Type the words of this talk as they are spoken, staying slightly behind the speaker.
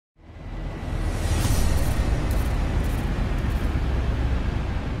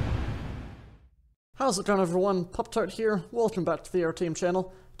How's it going, everyone? Pop-Tart here. Welcome back to the Aeroteam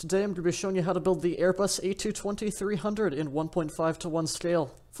channel. Today I'm going to be showing you how to build the Airbus A220-300 in 1.5:1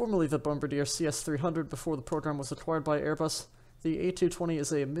 scale. Formerly the Bombardier CS300 before the program was acquired by Airbus. The A220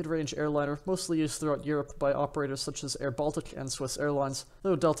 is a mid-range airliner, mostly used throughout Europe by operators such as Air Baltic and Swiss Airlines,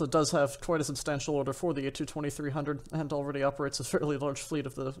 though Delta does have quite a substantial order for the A220-300 and already operates a fairly large fleet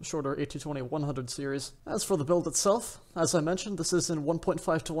of the shorter A220-100 series. As for the build itself, as I mentioned, this is in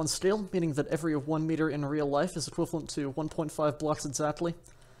 1.5:1 scale, meaning that every 1 meter in real life is equivalent to 1.5 blocks exactly.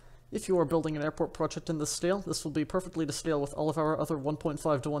 If you are building an airport project in this scale, this will be perfectly to scale with all of our other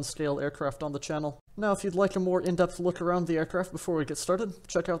 1.5:1 scale aircraft on the channel. Now, if you'd like a more in-depth look around the aircraft before we get started,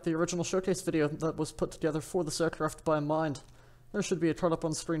 check out the original showcase video that was put together for this aircraft by Mind. There should be a chart up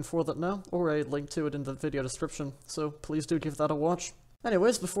on screen for that now, or a link to it in the video description, so please do give that a watch.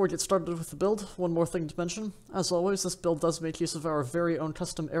 Anyways, before we get started with the build, one more thing to mention. As always, this build does make use of our very own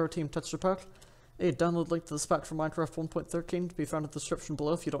custom Aeroteam texture pack. A download link to this pack for Minecraft 1.13 to be found in the description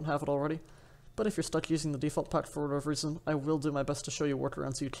below if you don't have it already. But if you're stuck using the default pack for whatever reason, I will do my best to show you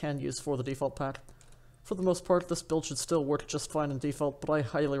workarounds you can use for the default pack. For the most part, this build should still work just fine in default, but I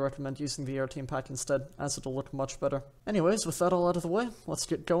highly recommend using the Aeroteam pack instead, as it'll look much better. Anyways, with that all out of the way, let's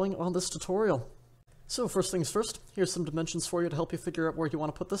get going on this tutorial. So first things first, here's some dimensions for you to help you figure out where you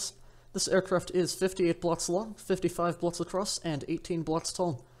want to put this. This aircraft is 58 blocks long, 55 blocks across, and 18 blocks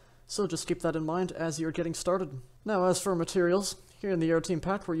tall. So just keep that in mind as you're getting started. Now, as for materials, here in the Aeroteam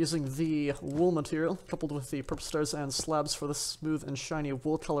pack we're using the wool material, coupled with the purpose stairs and slabs for the smooth and shiny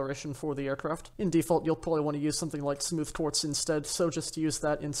wool coloration for the aircraft. In default, you'll probably want to use something like smooth quartz instead, so just use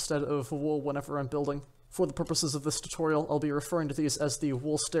that instead of wool whenever I'm building. For the purposes of this tutorial, I'll be referring to these as the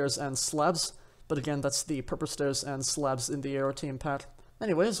wool stairs and slabs, but again, that's the purpose stairs and slabs in the Aeroteam pack.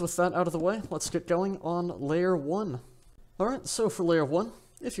 Anyways, with that out of the way, let's get going on layer 1. Alright, so for layer 1,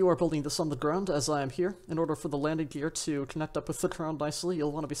 if you are building this on the ground, as I am here, in order for the landing gear to connect up with the ground nicely,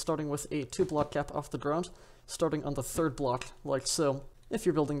 you'll want to be starting with a 2-block gap off the ground, starting on the 3rd block, like so. If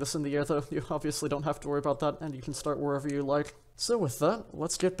you're building this in the air though, you obviously don't have to worry about that, and you can start wherever you like. So with that,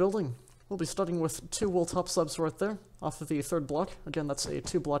 let's get building. We'll be starting with 2 wool top slabs right there, off of the 3rd block. Again, that's a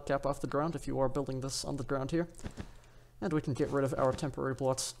 2-block gap off the ground if you are building this on the ground here. And we can get rid of our temporary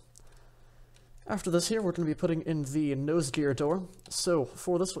blocks. After this here, we're going to be putting in the nose gear door. So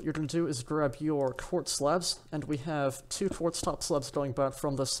for this, what you're going to do is grab your quartz slabs, and we have 2 quartz top slabs going back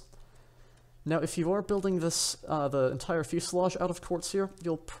from this. Now, if you are building this, the entire fuselage out of quartz here,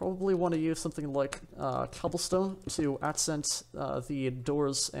 you'll probably want to use something like cobblestone to accent the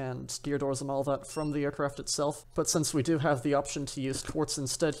doors and gear doors and all that from the aircraft itself. But since we do have the option to use quartz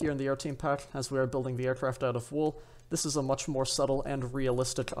instead here in the Aeroteam pack, as we are building the aircraft out of wool, this is a much more subtle and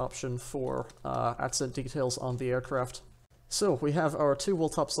realistic option for accent details on the aircraft. So we have our 2 wool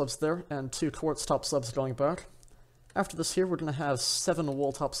top slabs there and 2 quartz top slabs going back. After this here, we're going to have 7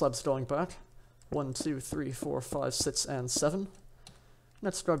 wool top slabs going back. 1, 2, 3, 4, 5, 6, and 7.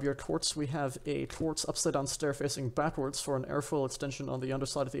 Next, grab your quartz. We have a quartz upside down stair facing backwards for an airfoil extension on the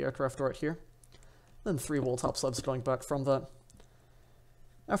underside of the aircraft right here. Then 3 wool top slabs going back from that.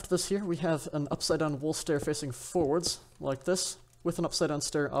 After this here, we have an upside down wool stair facing forwards, like this, with an upside down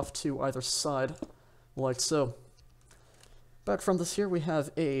stair off to either side, like so. Back from this here, we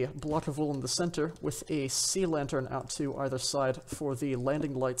have a block of wool in the center with a sea lantern out to either side for the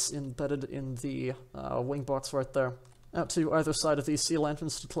landing lights embedded in the wing box right there. Out to either side of these sea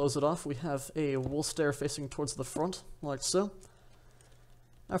lanterns to close it off, we have a wool stair facing towards the front, like so.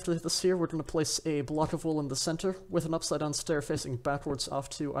 After this here, we're going to place a block of wool in the center with an upside down stair facing backwards off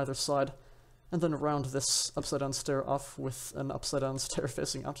to either side, and then round this upside down stair off with an upside down stair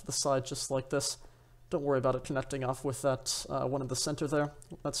facing out to the side just like this. Don't worry about it connecting off with that one in the center there.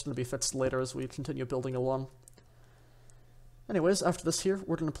 That's going to be fixed later as we continue building along. Anyways, after this here,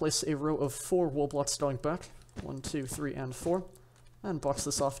 we're going to place a row of 4 wool blocks going back. 1, 2, 3, and 4. And box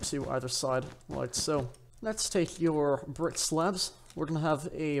this off to either side, like so. Next, take your brick slabs. We're going to have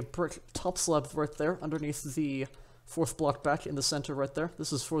a brick top slab right there underneath the 4th block back in the center right there.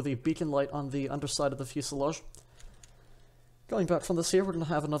 This is for the beacon light on the underside of the fuselage. Going back from this here, we're going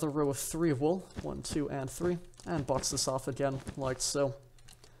to have another row of 3 wool, 1, 2, and 3, and box this off again, like so.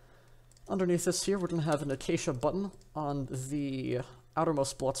 Underneath this here, we're going to have an acacia button on the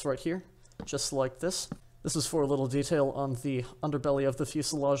outermost blocks right here, just like this. This is for a little detail on the underbelly of the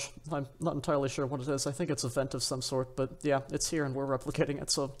fuselage. I'm not entirely sure what it is. I think it's a vent of some sort, but yeah, it's here and we're replicating it,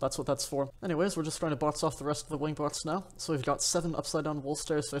 so that's what that's for. Anyways, we're just trying to box off the rest of the wing box now. So we've got 7 upside down wool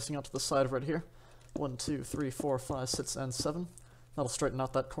stairs facing out to the side right here. 1, 2, 3, 4, 5, 6, and 7. That'll straighten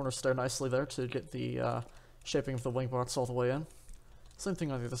out that corner stair nicely there to get the shaping of the wing box all the way in. Same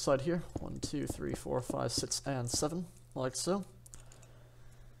thing on the other side here. 1, 2, 3, 4, 5, 6, and 7, like so.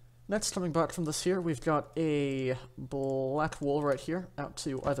 Next, coming back from this here, we've got a black wool right here, out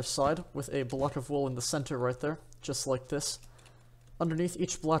to either side, with a block of wool in the center right there, just like this. Underneath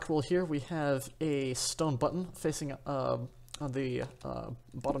each black wool here, we have a stone button facing on the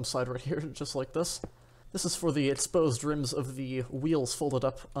bottom side right here, just like this. This is for the exposed rims of the wheels folded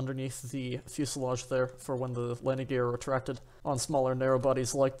up underneath the fuselage there for when the landing gear are retracted. On smaller narrow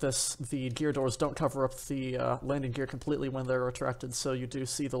bodies like this, the gear doors don't cover up the landing gear completely when they're retracted, so you do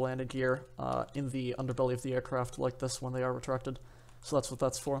see the landing gear in the underbelly of the aircraft like this when they are retracted. So that's what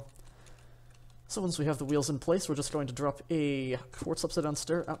that's for. So once we have the wheels in place, we're just going to drop a quartz upside down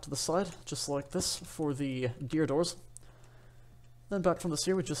stair out to the side, just like this, for the gear doors. Then back from this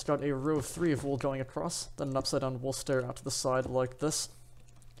here, we just got a row of 3 of wool going across, then an upside down wool stair out to the side like this.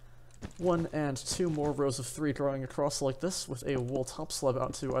 1 and 2 more rows of 3 going across like this, with a wool top slab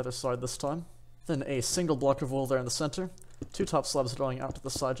out to either side this time. Then a single block of wool there in the center. 2 top slabs going out to the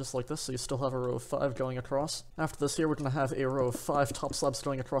side just like this, so you still have a row of 5 going across. After this here, we're going to have a row of 5 top slabs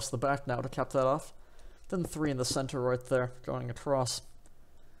going across the back now to cap that off. Then 3 in the center right there, going across.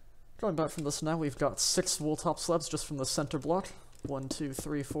 Going back from this now, we've got 6 wool top slabs just from the center block. 1, 2,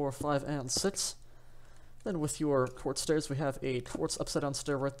 3, 4, 5, and 6. Then with your quartz stairs, we have a quartz upside down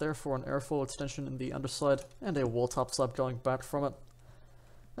stair right there for an airfoil extension in the underside, and a wool top slab going back from it.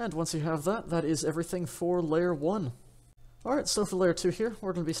 And once you have that, that is everything for layer 1. Alright, so for layer 2 here,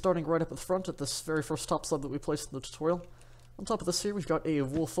 we're going to be starting right up at the front at this very first top slab that we placed in the tutorial. On top of this here, we've got a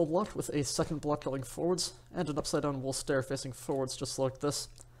wool full block with a second block going forwards, and an upside down wool stair facing forwards just like this.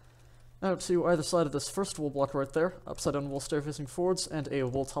 Now to either side of this first wool block right there, upside down wool stair facing forwards, and a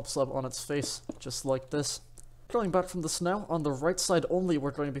wool top slab on its face, just like this. Going back from this now, on the right side only,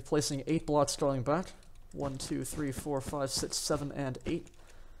 we're going to be placing 8 blocks going back. 1, 2, 3, 4, 5, 6, 7, and 8,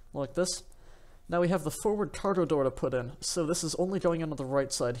 like this. Now we have the forward cargo door to put in, so this is only going in on the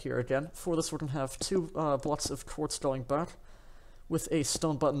right side here again. For this we're going to have 2 blocks of quartz going back, with a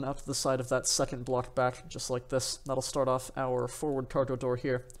stone button out to the side of that second block back, just like this. That'll start off our forward cargo door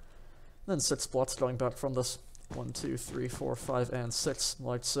here. Then 6 blocks going back from this. 1, 2, 3, 4, 5, and 6,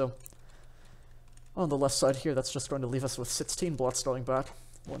 like so. On the left side here, that's just going to leave us with 16 blocks going back.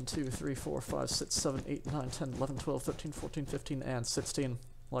 1, 2, 3, 4, 5, 6, 7, 8, 9, 10, 11, 12, 13, 14, 15, and 16,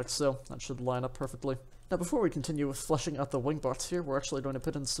 like so. That should line up perfectly. Now before we continue with fleshing out the wing box here, we're actually going to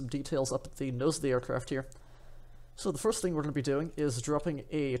put in some details up at the nose of the aircraft here. So the first thing we're going to be doing is dropping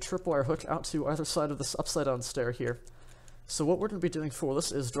a tripwire hook out to either side of this upside down stair here. So what we're going to be doing for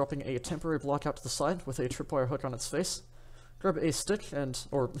this is dropping a temporary block out to the side with a tripwire hook on its face. Grab a stick,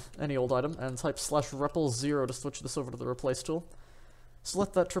 or any old item, and type /repl0 to switch this over to the replace tool.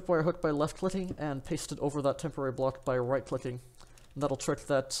 Select that tripwire hook by left-clicking, and paste it over that temporary block by right-clicking. And that'll trick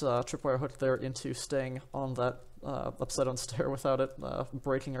that tripwire hook there into staying on that upside-down stair without it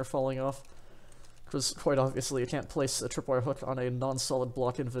breaking or falling off. Because quite obviously you can't place a tripwire hook on a non-solid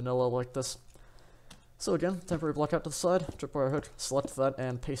block in vanilla like this. So again, temporary block out to the side, tripwire hook, select that,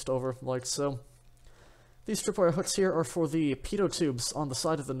 and paste over, like so. These tripwire hooks here are for the pitot tubes on the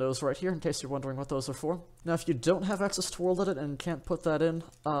side of the nose right here, in case you're wondering what those are for. Now if you don't have access to World Edit and can't put that in,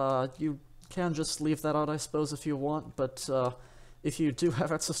 you can just leave that out I suppose if you want, but if you do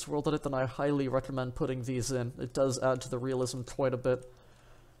have access to World Edit, then I highly recommend putting these in. It does add to the realism quite a bit.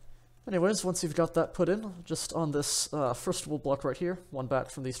 Anyways, once you've got that put in, just on this first wool block right here, one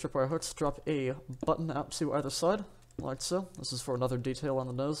back from these tripwire hooks, drop a button out to either side, like so. This is for another detail on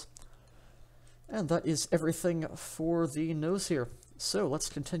the nose. And that is everything for the nose here. So let's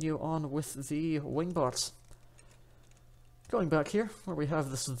continue on with the wing box. Going back here, where we have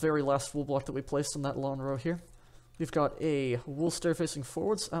this very last wool block that we placed in that long row here, we've got a wool stair facing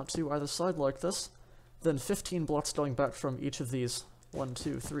forwards out to either side like this, then 15 blocks going back from each of these. 1,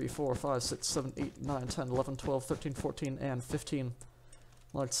 2, 3, 4, 5, 6, 7, 8, 9, 10, 11, 12, 13, 14, and 15.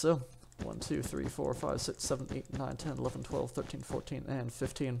 Like so. 1, 2, 3, 4, 5, 6, 7, 8, 9, 10, 11, 12, 13, 14, and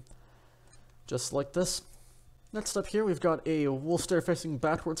 15. Just like this. Next up here, we've got a wool stair facing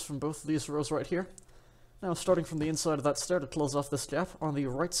backwards from both of these rows right here. Now, starting from the inside of that stair to close off this gap, on the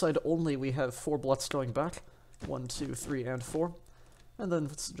right side only we have 4 blocks going back. 1, 2, 3, and 4. And then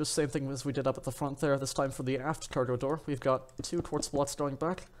it's just same thing as we did up at the front there, this time for the aft cargo door. We've got 2 quartz blocks going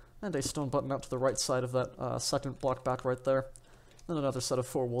back, and a stone button out to the right side of that second block back right there. Then another set of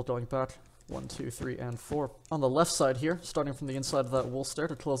 4 wool going back. 1, 2, 3, and 4. On the left side here, starting from the inside of that wool stair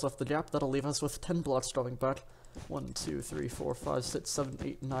to close off the gap, that'll leave us with 10 blocks going back. 1, 2, 3, 4, 5, 6, 7,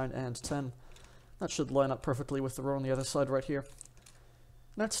 8, 9, and 10. That should line up perfectly with the row on the other side right here.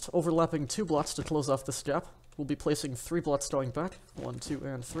 Next, overlapping 2 blocks to close off this gap, we'll be placing 3 blocks going back, 1, 2,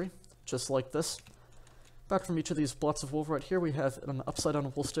 and 3, just like this. Back from each of these blocks of wool right here, we have an upside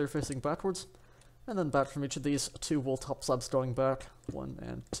down wool stair facing backwards, and then back from each of these 2 wool top slabs going back, 1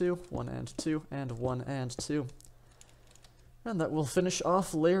 and 2, 1 and 2, and 1 and 2. And that will finish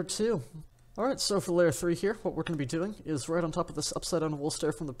off layer 2. Alright, so for layer 3 here, what we're going to be doing is right on top of this upside down wool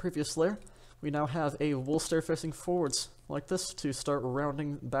stair from the previous layer, we now have a wool stair facing forwards, like this, to start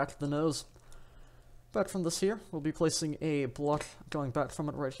rounding back the nose. Back from this here, we'll be placing a block going back from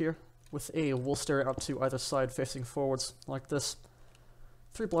it right here, with a wool stair out to either side facing forwards, like this.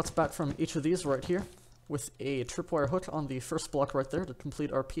 3 blocks back from each of these right here, with a tripwire hook on the first block right there to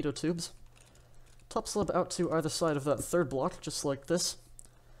complete our pitot tubes. Top slab out to either side of that 3rd block, just like this.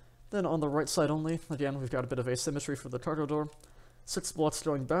 Then on the right side only, again, we've got a bit of asymmetry for the cargo door. 6 blocks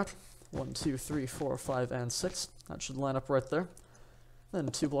going back, 1, 2, 3, 4, 5, and 6. That should line up right there. Then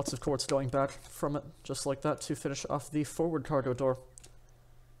 2 blocks of quartz going back from it, just like that, to finish off the forward cargo door.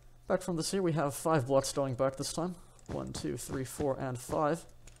 Back from this here, we have 5 blocks going back this time. 1, 2, 3, 4, and 5.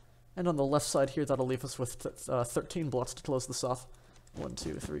 And on the left side here, that'll leave us with 13 blocks to close this off. 1,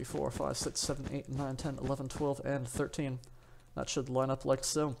 2, 3, 4, 5, 6, 7, 8, 9, 10, 11, 12, and 13. That should line up like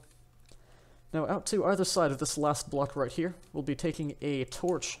so. Now out to either side of this last block right here, we'll be taking a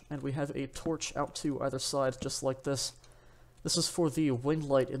torch, and we have a torch out to either side just like this. This is for the wing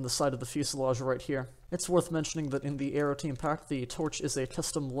light in the side of the fuselage right here. It's worth mentioning that in the Aeroteam pack, the torch is a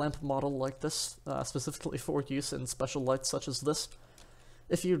custom lamp model like this, specifically for use in special lights such as this.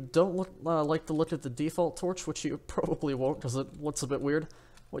 If you don't like the look of the default torch, which you probably won't because it looks a bit weird,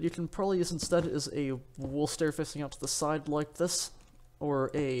 what you can probably use instead is a wool stair facing out to the side like this,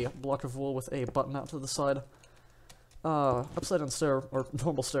 or a block of wool with a button out to the side. Upside down stair, or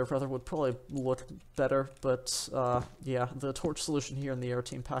normal stair rather, would probably look better, but yeah, the torch solution here in the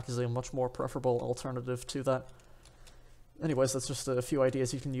Aeroteam pack is a much more preferable alternative to that. Anyways, that's just a few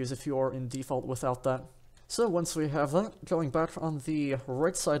ideas you can use if you're in default without that. So once we have that, going back on the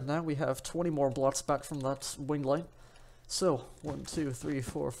right side now, we have 20 more blocks back from that wing light. So, 1, 2, 3,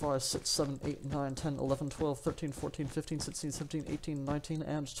 4, 5, 6, 7, 8, 9, 10, 11, 12, 13, 14, 15, 16, 17, 18, 19,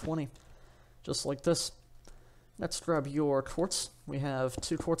 and 20. Just like this. Next, grab your quartz. We have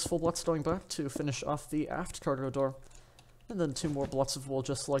 2 quartz full blocks going back to finish off the aft cargo door. And then 2 more blocks of wool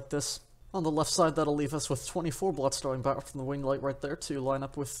just like this. On the left side, that'll leave us with 24 blocks going back from the wing light right there to line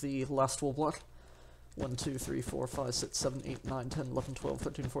up with the last wool block. 1, 2, 3, 4, 5, 6, 7, 8, 9, 10, 11, 12,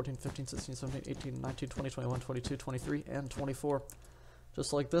 13, 14, 15, 16, 17, 18, 19, 20, 21, 22, 23, and 24.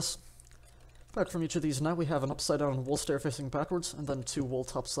 Just like this. Back from each of these now, we have an upside down wool stair facing backwards, and then 2 wool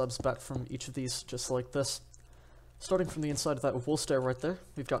top slabs back from each of these, just like this. Starting from the inside of that wool stair right there,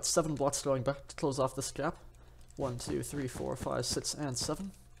 we've got 7 blocks going back to close off this gap. 1, 2, 3, 4, 5, 6, and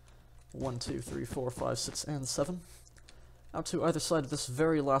 7. 1, 2, 3, 4, 5, 6, and 7. Out to either side of this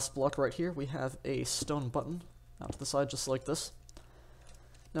very last block right here, we have a stone button out to the side just like this.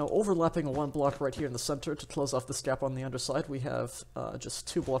 Now overlapping 1 block right here in the center to close off this gap on the underside, we have just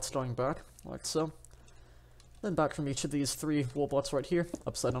 2 blocks going back, like so. Then back from each of these 3 wool blocks right here,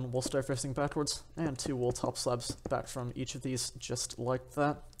 upside down wool stair facing backwards, and 2 wool top slabs back from each of these just like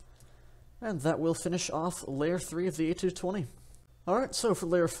that. And that will finish off layer 3 of the A220. Alright, so for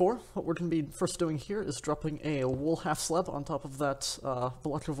layer 4, what we're going to be first doing here is dropping a wool half slab on top of that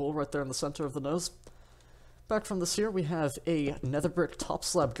block of wool right there in the center of the nose. Back from this here, we have a nether brick top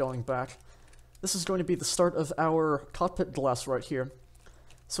slab going back. This is going to be the start of our cockpit glass right here.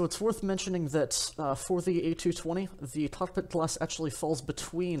 So it's worth mentioning that for the A220, the cockpit glass actually falls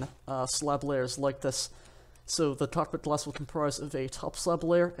between slab layers like this. So the cockpit glass will comprise of a top slab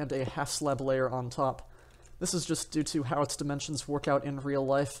layer and a half slab layer on top. This is just due to how its dimensions work out in real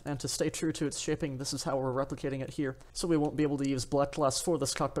life, and to stay true to its shaping, this is how we're replicating it here. So we won't be able to use black glass for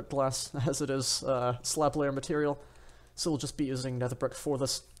this cockpit glass, as it is slab layer material, so we'll just be using nether brick for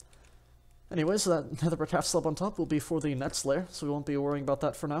this. Anyways, that nether brick half slab on top will be for the next layer, so we won't be worrying about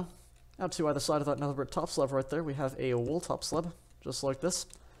that for now. Out to either side of that nether brick top slab right there, we have a wool top slab, just like this.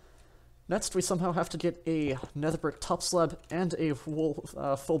 Next, we somehow have to get a nether brick top slab and a wool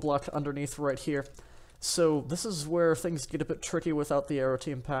full block underneath right here. So this is where things get a bit tricky without the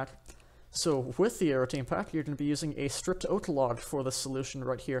Aeroteam pack. So with the Aeroteam pack, you're going to be using a stripped oak log for this solution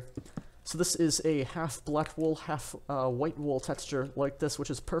right here. So this is a half black wool, half white wool texture like this, which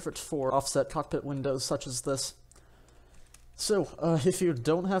is perfect for offset cockpit windows such as this. So if you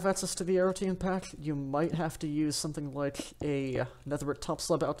don't have access to the Aeroteam pack, you might have to use something like a netherbrick top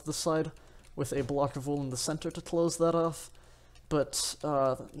slab out to the side with a block of wool in the center to close that off. But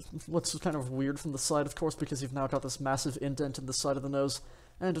looks kind of weird from the side, of course, because you've now got this massive indent in the side of the nose.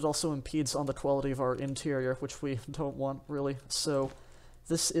 and it also impedes on the quality of our interior, which we don't want, really. So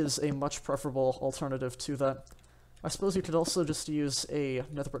this is a much preferable alternative to that. I suppose you could also just use a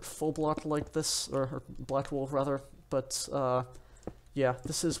netherbrick full block like this, or black wool rather, but yeah,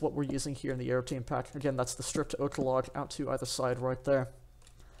 this is what we're using here in the Aeroteam pack. Again, that's the stripped oak log out to either side right there.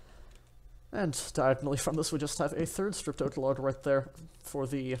 And diagonally from this we just have a third stripped oak log right there for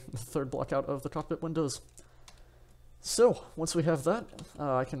the third block out of the cockpit windows. So, once we have that,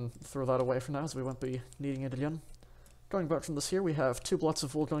 I can throw that away for now as we won't be needing it again. Going back from this here, we have 2 blocks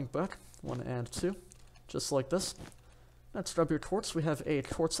of wool going back, 1 and 2, just like this. Let's grab your quartz. We have a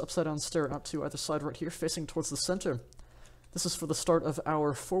quartz upside down stair out to either side right here, facing towards the center. This is for the start of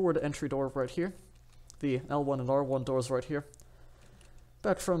our forward entry door right here. The L1 and R1 doors right here.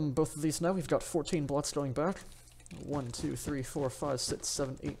 Back from both of these now, we've got 14 blocks going back. 1, 2, 3, 4, 5, 6,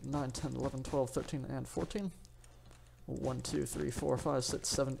 7, 8, 9, 10, 11, 12, 13, and 14. 1, 2, 3, 4, 5, 6,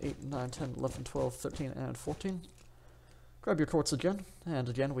 7, 8, 9, 10, 11, 12, 13, and 14. Grab your quartz again, and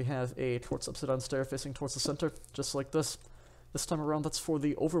again we have a quartz upside down stair facing towards the center, just like this. This time around that's for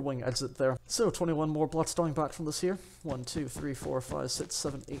the overwing exit there. So 21 more blocks going back from this here. 1, 2, 3, 4, 5, 6,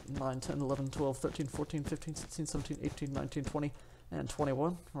 7, 8, 9, 10, 11, 12, 13, 14, 15, 16, 17, 18, 19, 20, and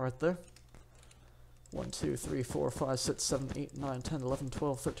 21, right there. 1, 2, 3, 4, 5, 6, 7, 8, 9, 10, 11,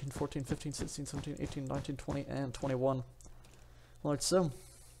 12, 13, 14, 15, 16, 17, 18, 19, 20, and 21. Like so.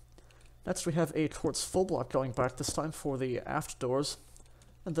 Next we have a quartz full block going back this time for the aft doors.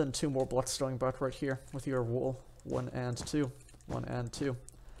 And then 2 more blocks going back right here with your wool. 1 and 2. 1 and 2.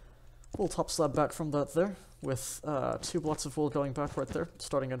 Wool top slab back from that there with 2 blocks of wool going back right there,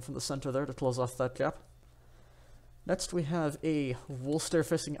 starting in from the center there to close off that gap. Next we have a wool stair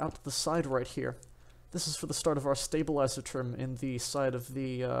facing out to the side right here. This is for the start of our stabilizer trim in the side of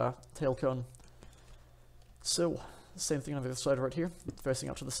the tail cone. So, same thing on the other side right here, facing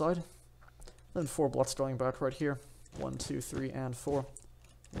out to the side. Then 4 blocks going back right here. 1, 2, 3, and 4.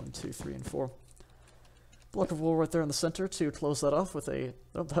 1, 2, 3, and 4. Block of wool right there in the center to close that off with a...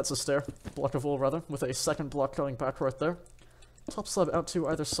 oh, that's a stair. Block of wool, rather, with a second block going back right there. Top slab out to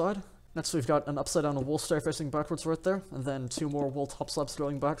either side. Next we've got an upside down wool stair facing backwards right there, and then 2 more wool top slabs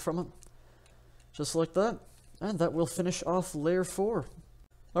going back from it. Just like that. And that will finish off layer 4.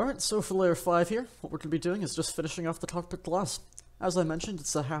 Alright, so for layer 5 here, what we're going to be doing is just finishing off the cockpit glass. As I mentioned,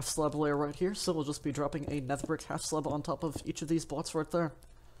 it's a half slab layer right here, so we'll just be dropping a netherbrick half slab on top of each of these blocks right there.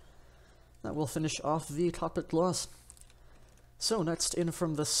 That will finish off the cockpit glass. So next, in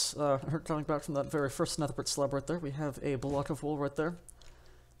from this, going back from that very first netherbrick slab right there, we have a block of wool right there.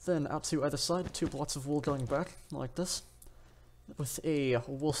 Then out to either side, 2 blocks of wool going back, like this. With a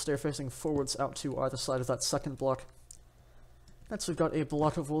wool stair facing forwards out to either side of that second block. Next we've got a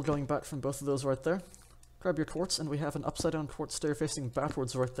block of wool going back from both of those right there. Grab your quartz, and we have an upside down quartz stair facing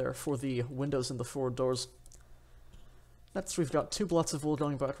backwards right there for the windows in the forward doors. Next we've got 2 blocks of wool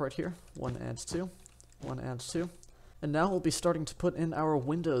going back right here, 1 and 2, 1 and 2. And now we'll be starting to put in our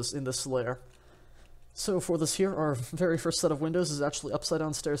windows in this layer. So for this here, our very first set of windows is actually upside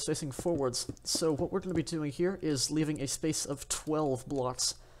down stairs facing forwards. So what we're going to be doing here is leaving a space of 12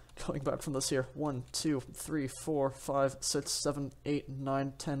 blocks going back from this here. 1, 2, 3, 4, 5, 6, 7, 8,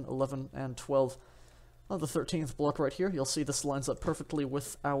 9, 10, 11, and 12. On the 13th block right here, you'll see this lines up perfectly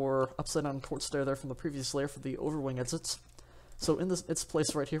with our upside down quartz stair there from the previous layer for the overwing exits. So in its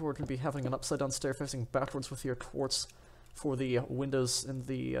place right here, we're going to be having an upside down stair facing backwards with your quartz for the windows in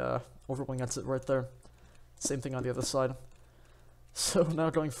the overwing exit right there. Same thing on the other side. So now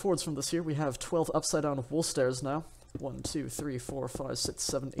going forwards from this here, we have 12 upside down wool stairs now. 1, 2, 3, 4, 5, 6,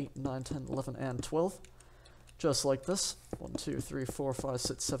 7, 8, 9, 10, 11, and 12. Just like this. 1, 2, 3, 4, 5,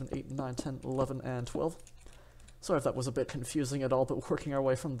 6, 7, 8, 9, 10, 11, and 12. Sorry if that was a bit confusing at all, but working our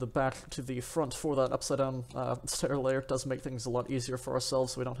way from the back to the front for that upside down stair layer does make things a lot easier for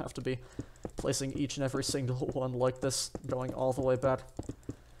ourselves, so we don't have to be placing each and every single one like this, going all the way back.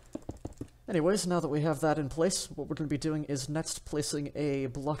 Anyways, now that we have that in place, what we're going to be doing is next placing a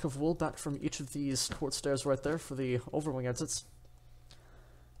block of wool back from each of these quartz stairs right there for the overwing exits.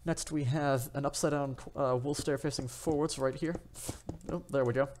 Next we have an upside down wool stair facing forwards right here. Oh, there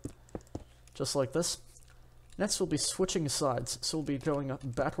we go. Just like this. Next we'll be switching sides, so we'll be going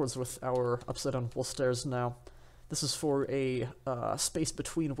backwards with our upside down wool stairs now. This is for a space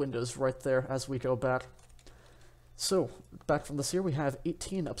between windows right there as we go back. So, back from this here, we have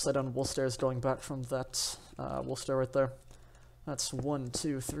 18 upside down wool stairs going back from that wool stair right there. That's 1,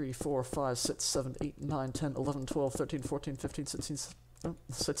 2, 3, 4, 5, 6, 7, 8, 9, 10, 11, 12, 13, 14, 15,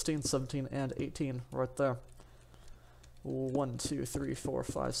 16, 17, and 18 right there. 1, 2, 3, 4,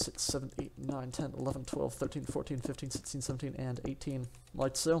 5, 6, 7, 8, 9, 10, 11, 12, 13, 14, 15, 16, 17, and 18,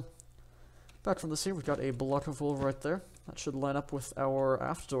 like so. Back from this here, we've got a block of wool right there. That should line up with our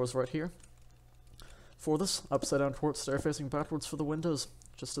aft doors right here. For this, upside down port stair facing backwards for the windows,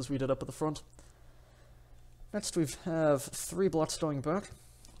 just as we did up at the front. Next we have 3 blocks going back.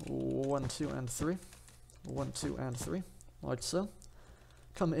 1, 2, and 3. 1, 2, and 3, like so.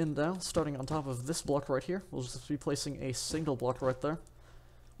 Come in now, starting on top of this block right here. We'll just be placing a single block right there,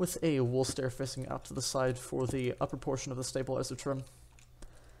 with a wool stair facing out to the side for the upper portion of the stabilizer trim.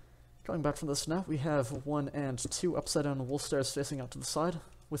 Going back from this now, we have 1 and 2 upside down wool stairs facing out to the side,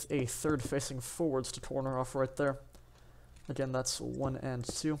 with a third facing forwards to corner off right there. Again, that's 1 and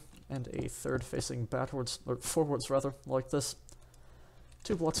 2, and a third facing backwards, or forwards rather, like this.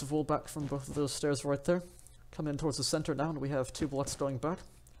 2 blocks of wool back from both of those stairs right there. Come in towards the center now, and we have 2 blocks going back,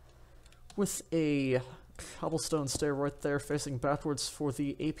 with a cobblestone stair right there facing backwards for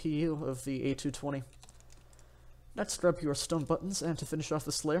the APU of the A220. Next, grab your stone buttons, and to finish off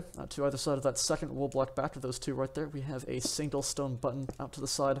this layer, to either side of that second wool block back of those 2 right there, we have a single stone button out to the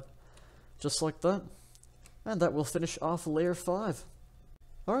side, just like that. And that will finish off layer 5.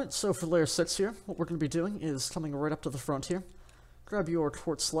 Alright, so for layer 6 here, what we're going to be doing is coming right up to the front here. Grab your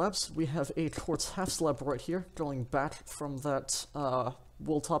quartz slabs. We have a quartz half slab right here, going back from that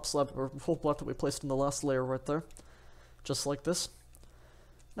wool top slab, or wool block that we placed in the last layer right there, just like this.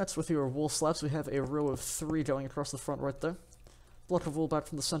 Next, with your wool slabs, we have a row of 3 going across the front right there. Block of wool back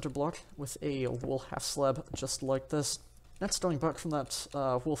from the center block, with a wool half slab just like this. Next, going back from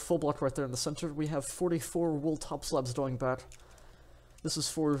that wool full block right there in the center, we have 44 wool top slabs going back. This is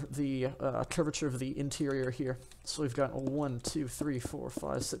for the curvature of the interior here. So we've got 1, 2, 3, 4,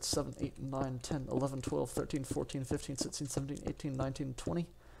 5, 6, 7, 8, 9, 10, 11, 12, 13, 14, 15, 16, 17, 18, 19, 20,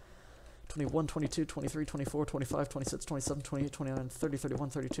 21, 22, 23, 24, 25, 26, 27, 28, 29, 30, 31,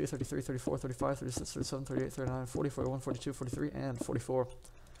 32, 33, 34, 35, 36, 37, 38, 39, 40, 41, 42, 43, and 44.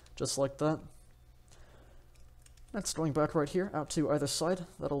 Just like that. Next, going back right here, out to either side,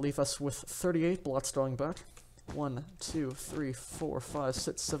 that'll leave us with 38 blocks going back. 1, 2, 3, 4, 5,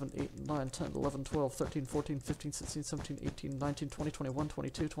 6, 7, 8, 9, 10, 11, 12, 13, 14, 15, 16, 17, 18, 19, 20, 21,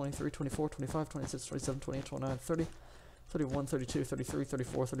 22, 23, 24, 25, 26, 27, 28, 29, 30, 31, 32, 33,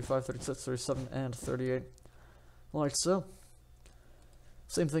 34, 35, 36, 37, and 38. Like so.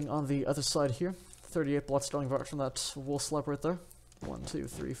 Same thing on the other side here. 38 blocks going back from that wool slab right there. 1, 2,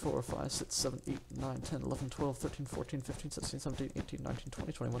 3, 4, 5, 6, 7, 8, 9, 10, 11, 12, 13, 14, 15, 16, 17, 18, 19,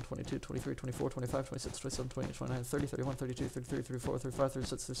 20, 21, 22, 23, 24, 25, 26, 27, 28, 29, 30, 31, 32, 33, 34, 35,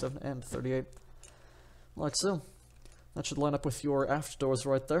 36, 37, and 38. Like so. That should line up with your aft doors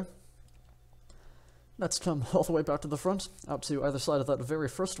right there. Let's come all the way back to the front, out to either side of that very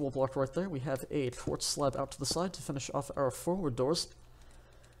first wool block right there. We have a quartz slab out to the side to finish off our forward doors.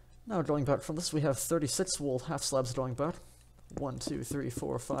 Now going back from this, we have 36 wool half slabs going back. 1, 2, 3,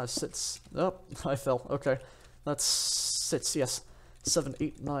 4, 5, 6. Oh, I fell. Okay. That's 6, yes. 7,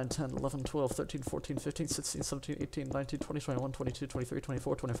 8, 9, 10, 11, 12, 13, 14, 15, 16, 17, 18, 19, 20, 21, 22, 23,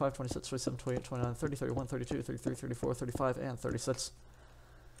 24, 25, 26, 27, 28, 29, 30, 31, 32, 33, 34, 35, and 36.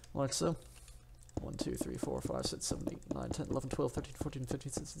 Like so. 1, 2, 3, 4, 5, 6, 7, 8, 9, 10, 11, 12, 13, 14,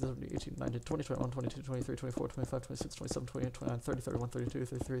 15, 16, 17, 18, 19, 20, 21, 22, 23, 24, 25, 26, 27, 28, 29, 30, 31, 32,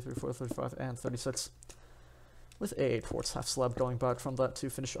 33, 34, 35, and 36. With a quartz half slab going back from that to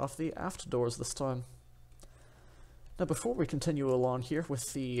finish off the aft doors this time. Now before we continue along here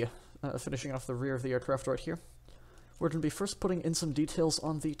with the finishing off the rear of the aircraft right here, we're going to be first putting in some details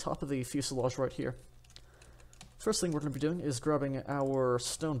on the top of the fuselage right here. First thing we're going to be doing is grabbing our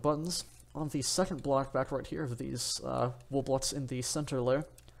stone buttons on the second block back right here of these wool blocks in the center layer.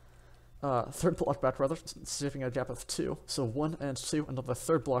 Third block back rather, leaving a gap of 2. So 1 and 2, and on the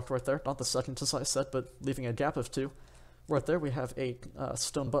third block right there, not the second as I said, but leaving a gap of 2. Right there we have a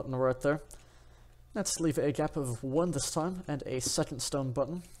stone button right there. Let's leave a gap of 1 this time, and a second stone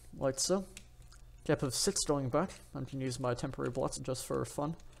button, like so. Gap of 6 going back. I'm going to use my temporary blocks just for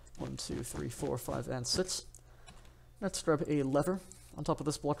fun. 1, 2, 3, 4, 5, and 6. Let's grab a lever. On top of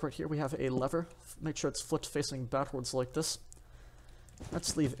this block right here we have a lever. Make sure it's flipped facing backwards like this.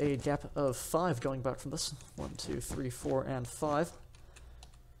 Let's leave a gap of 5 going back from this. 1, 2, 3, 4, and 5.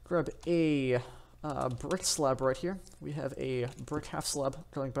 Grab a brick slab right here. We have a brick half slab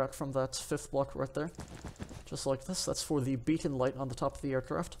going back from that 5th block right there. Just like this. That's for the beacon light on the top of the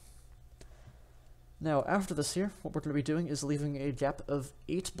aircraft. Now after this here, what we're going to be doing is leaving a gap of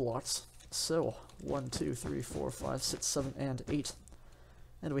 8 blocks. So 1, 2, 3, 4, 5, 6, 7, and 8.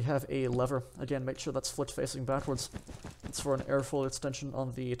 And we have a lever. Again, make sure that's flipped facing backwards. It's for an airfoil extension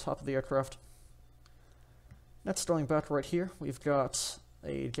on the top of the aircraft. Next, starting back right here, we've got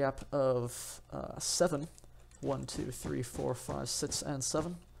a gap of 7. 1, 2, 3, 4, 5, 6, and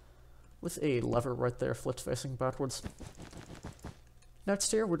 7. With a lever right there, flipped facing backwards.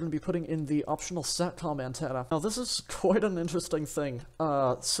 Next here, we're going to be putting in the optional Satcom Antenna. Now this is quite an interesting thing.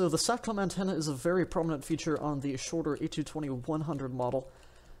 So the Satcom Antenna is a very prominent feature on the shorter A220-100 model,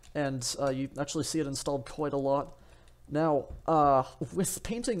 and you actually see it installed quite a lot. Now, with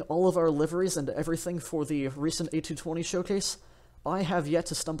painting all of our liveries and everything for the recent A220 showcase, I have yet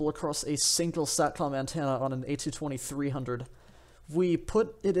to stumble across a single Satcom Antenna on an A220-300. We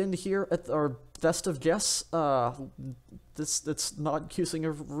put it in here at our best of guess. It's not using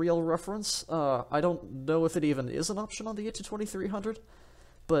a real reference. I don't know if it even is an option on the A220-300,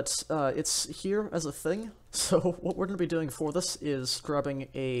 but it's here as a thing. So what we're going to be doing for this is grabbing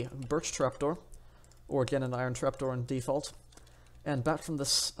a birch trapdoor, or again an iron trapdoor in default, and back from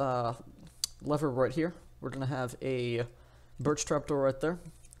this lever right here, we're going to have a birch trapdoor right there,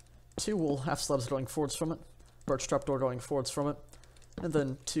 2 wool half slabs going forwards from it, birch trapdoor going forwards from it, and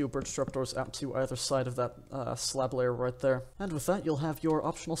then 2 birch trapdoors out to either side of that slab layer right there. And with that, you'll have your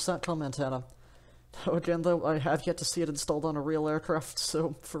optional Satcom Antenna. Now again though, I have yet to see it installed on a real aircraft,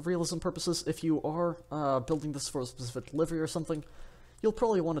 so for realism purposes, if you are building this for a specific livery or something, you'll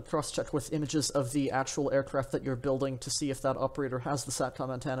probably want to cross-check with images of the actual aircraft that you're building to see if that operator has the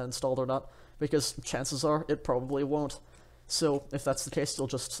Satcom Antenna installed or not, because chances are it probably won't. So if that's the case, you'll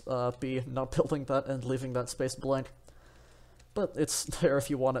just be not building that and leaving that space blank. But it's there if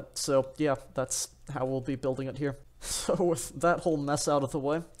you want it, so yeah, that's how we'll be building it here. So with that whole mess out of the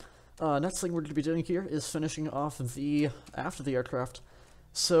way, next thing we're going to be doing here is finishing off the aft of the aircraft.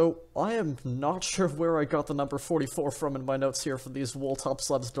 So I am not sure where I got the number 44 from in my notes here for these wool top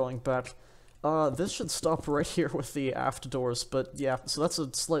slabs going back. This should stop right here with the aft doors, but yeah, so that's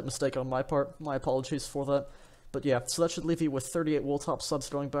a slight mistake on my part. My apologies for that. But yeah, so that should leave you with 38 wool top slabs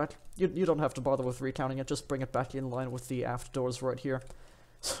going back. You don't have to bother with recounting it, just bring it back in line with the aft doors right here.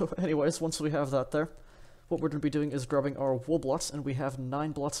 So anyways, once we have that there, what we're going to be doing is grabbing our wool blocks, and we have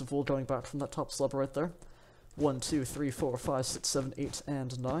 9 blocks of wool going back from that top slab right there. 1, 2, 3, 4, 5, 6, 7, 8,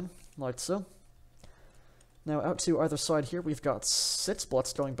 and 9, like so. Now out to either side here, we've got 6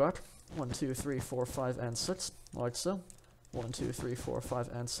 blocks going back. 1, 2, 3, 4, 5, and 6, like so. 1, 2, 3, 4, 5,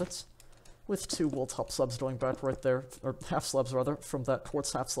 and 6. With 2 wool top slabs going back right there, or half slabs rather, from that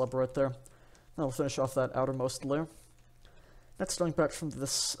quartz half slab right there. That'll finish off that outermost layer. Next, going back from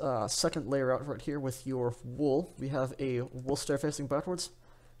this second layer out right here with your wool, we have a wool stair facing backwards,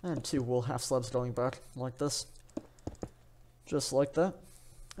 and 2 wool half slabs going back, like this. Just like that.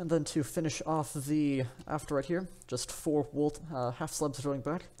 And then to finish off the aft right here, just 4 wool half slabs going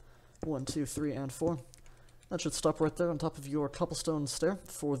back. 1, 2, 3, and 4. That should stop right there on top of your cobblestone stair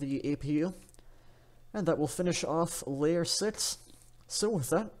for the APU. And that will finish off layer 6. So with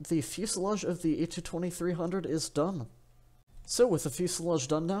that, the fuselage of the A220-300 is done. So with the fuselage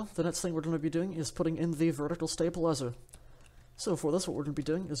done now, the next thing we're going to be doing is putting in the vertical stabilizer. So for this, what we're going to be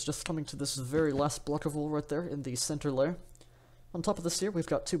doing is just coming to this very last block of wool right there in the center layer. On top of this here, we've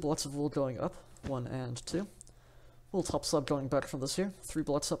got 2 blocks of wool going up, 1 and 2. Wool top slab going back from this here, 3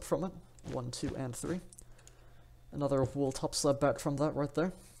 blocks up from it, 1, 2, and 3. Another wool top slab back from that right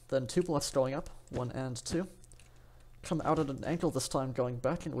there. Then 2 blocks going up, 1 and 2. Come out at an angle this time going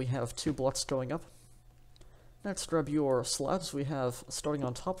back, and we have 2 blocks going up. Next, grab your slabs. We have, starting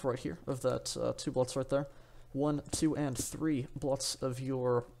on top right here of that 2 blocks right there, 1, 2, and 3 blocks of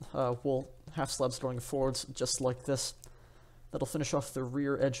your wool half slabs going forwards, just like this. That'll finish off the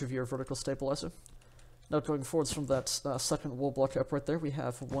rear edge of your vertical stabilizer. Now going forwards from that second wool block up right there, we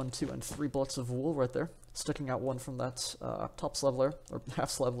have 1, 2, and 3 blocks of wool right there, sticking out one from that top slab layer, or half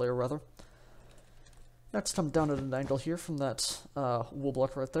slab layer rather. Next, come down at an angle here from that wool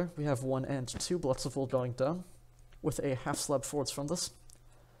block right there. We have 1 and 2 blocks of wool going down, with a half slab forwards from this.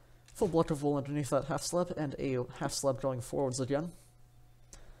 Full block of wool underneath that half slab, and a half slab going forwards again.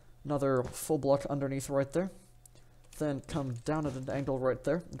 Another full block underneath right there. Then come down at an angle right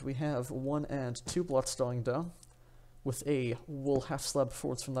there, and we have 1 and 2 blocks going down, with a wool half slab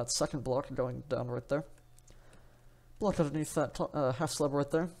forwards from that second block going down right there. Block underneath that half slab right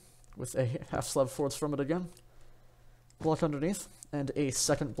there, with a half slab forwards from it again. Block underneath, and a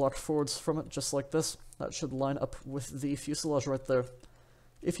second block forwards from it, just like this. That should line up with the fuselage right there.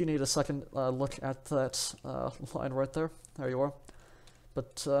 If you need a second look at that line right there, there you are.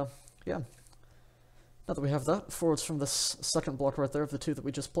 But, yeah. Now that we have that, forwards from this second block right there of the 2 that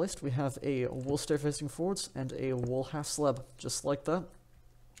we just placed, we have a wool stair facing forwards and a wool half slab, just like that.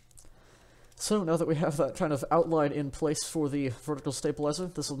 So now that we have that kind of outline in place for the vertical stabilizer,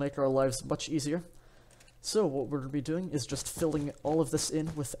 this will make our lives much easier. So what we're going to be doing is just filling all of this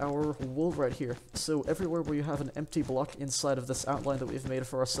in with our wool right here. So everywhere where you have an empty block inside of this outline that we've made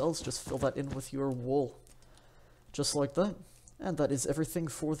for ourselves, just fill that in with your wool. Just like that. And that is everything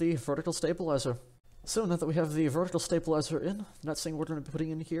for the vertical stabilizer. So now that we have the vertical stabilizer in, the next thing we're going to be putting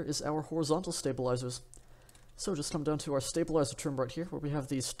in here is our horizontal stabilizers. So just come down to our stabilizer trim right here, where we have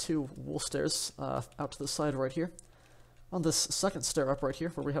these two wool stairs out to the side right here. On this second stair up right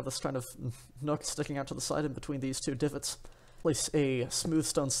here, where we have this kind of nook sticking out to the side in between these two divots, place a smooth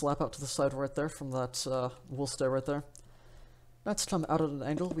stone slab out to the side right there from that wool stair right there. Next, come out at an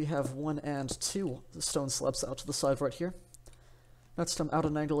angle, we have 1 and 2 stone slabs out to the side right here. Next, come out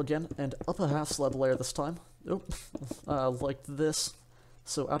at an angle again, and up a half slab layer this time. Like this.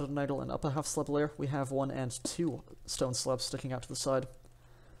 So out at an angle and up a half slab layer, we have 1 and 2 stone slabs sticking out to the side.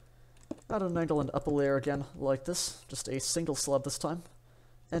 Out at an angle and up a layer again, like this, just a single slab this time,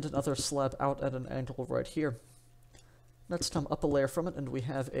 and another slab out at an angle right here. Next come up a layer from it, and we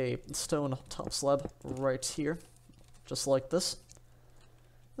have a stone top slab right here, just like this.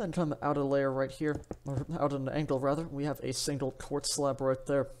 Then come out a layer right here, or out at an angle rather, we have a single quartz slab right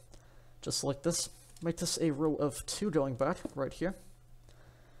there, just like this. Make this a row of 2 going back, right here.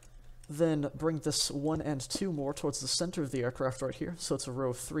 Then bring this 1 and 2 more towards the center of the aircraft right here, so it's a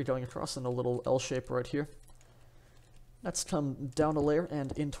row of 3 going across in a little L shape right here. Next come down a layer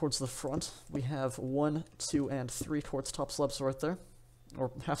and in towards the front. We have 1, 2, and 3 quartz top slabs right there,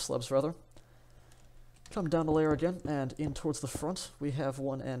 or half slabs rather. Come down a layer again and in towards the front. We have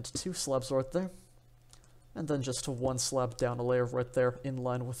 1 and 2 slabs right there. And then just 1 slab down a layer right there in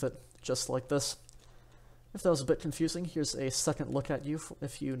line with it, just like this. If that was a bit confusing, here's a second look at you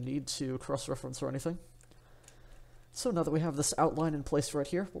if you need to cross-reference or anything. So now that we have this outline in place right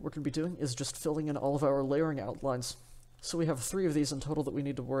here, what we're going to be doing is just filling in all of our layering outlines. So we have 3 of these in total that we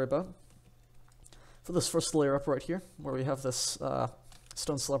need to worry about. For this first layer up right here, where we have this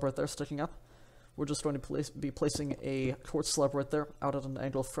stone slab right there sticking up, we're just going to be placing a quartz slab right there out at an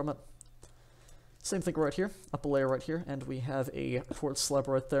angle from it. Same thing right here, up a layer right here, and we have a quartz slab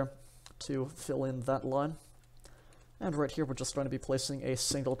right there to fill in that line. And right here we're just going to be placing a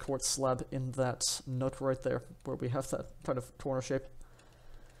single quartz slab in that nook right there, where we have that kind of corner shape.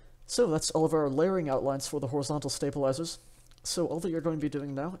 So that's all of our layering outlines for the horizontal stabilizers. So all that you're going to be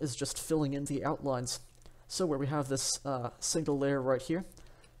doing now is just filling in the outlines. So where we have this single layer right here,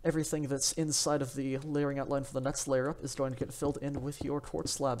 everything that's inside of the layering outline for the next layer up is going to get filled in with your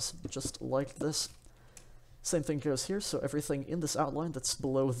quartz slabs, just like this. Same thing goes here, so everything in this outline that's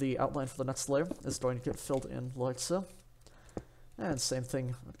below the outline for the next layer is going to get filled in like so. And same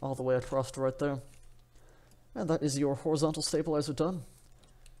thing all the way across right there. And that is your horizontal stabilizer done.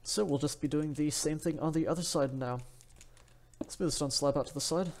 So we'll just be doing the same thing on the other side now. Smooth stone slab out to the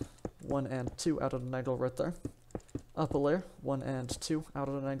side, 1 and 2 out at an angle right there. Up a layer, 1 and 2 out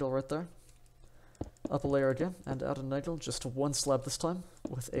at an angle right there. Up a layer again, and at an angle, just 1 slab this time,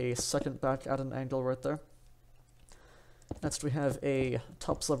 with a second back at an angle right there. Next we have a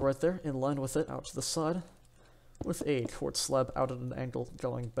top slab right there, in line with it, out to the side, with a quartz slab out at an angle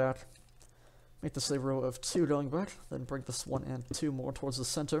going back. Make this a row of 2 going back, then bring this 1 and 2 more towards the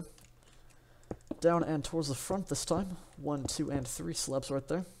center. Down and towards the front this time, 1, 2, and 3 slabs right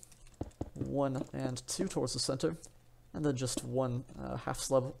there. 1 and 2 towards the center, and then just 1 half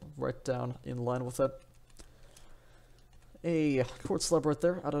slab right down in line with it. A quartz slab right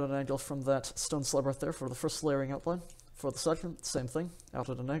there, out at an angle from that stone slab right there for the first layering outline. For the second, same thing, out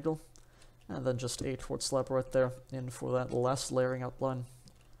at an angle, and then just a quartz slab right there in for that last layering outline.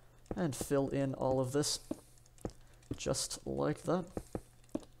 And fill in all of this, just like that.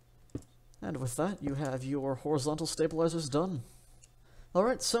 And with that, you have your horizontal stabilizers done.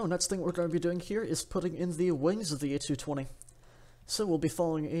 Alright, so next thing we're going to be doing here is putting in the wings of the A220. So we'll be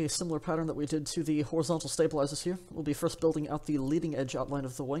following a similar pattern that we did to the horizontal stabilizers here. We'll be first building out the leading edge outline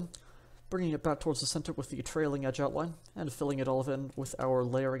of the wing, bringing it back towards the center with the trailing edge outline, and filling it all in with our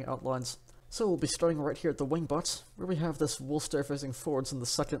layering outlines. So we'll be starting right here at the wing butts, where we have this wool stair facing forwards in the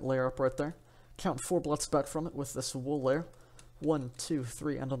second layer up right there. Count 4 blocks back from it with this wool layer. 1, 2,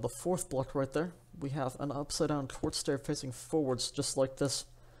 3, and on the 4th block right there, we have an upside down quartz stair facing forwards, just like this,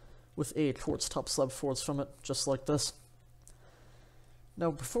 with a quartz top slab forwards from it, just like this.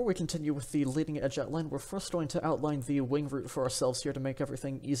 Now, before we continue with the leading edge outline, we're first going to outline the wing route for ourselves here to make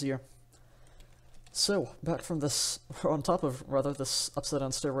everything easier. So, back from this, or on top of, rather, this upside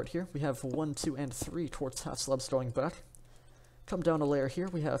down stair right here, we have 1, 2, and 3 quartz half slabs going back. Come down a layer here,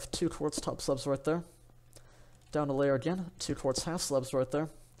 we have 2 quartz top slabs right there. Down a layer again, 2 quartz half slabs right there.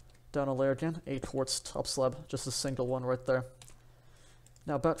 Down a layer again, a quartz top slab, just a single one right there.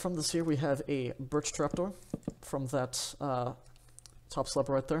 Now back from this here, we have a birch trapdoor from that top slab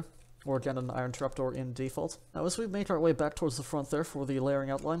right there, or again an iron trapdoor in default. Now as we make our way back towards the front there for the layering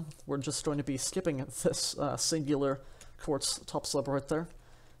outline, we're just going to be skipping this singular quartz top slab right there.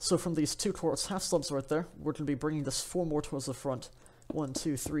 So from these 2 quartz half slabs right there, we're going to be bringing this 4 more towards the front. 1,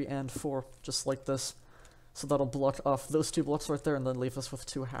 2, 3, and 4, just like this. So that'll block off those 2 blocks right there and then leave us with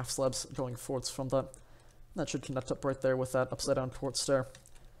 2 half slabs going forwards from that. That should connect up right there with that upside down quartz stair.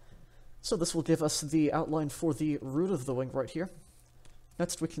 So this will give us the outline for the root of the wing right here.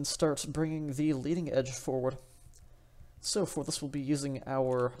 Next we can start bringing the leading edge forward. So for this we'll be using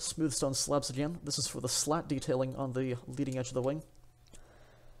our smooth stone slabs again. This is for the slat detailing on the leading edge of the wing.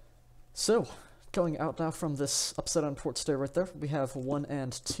 So, going out now from this upside down quartz stair right there, we have 1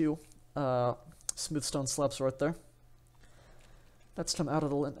 and 2 smooth stone slabs right there. Let's come out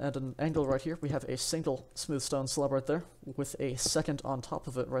at an angle right here. We have a single smooth stone slab right there, with a second on top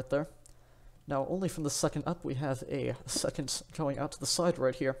of it right there. Now, only from the second up, we have a second going out to the side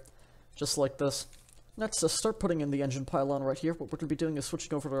right here, just like this. Next, start putting in the engine pylon right here. What we're going to be doing is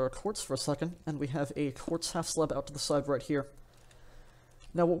switching over to our quartz for a second, and we have a quartz half slab out to the side right here.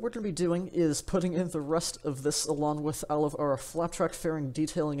 Now what we're going to be doing is putting in the rest of this along with all of our flap track fairing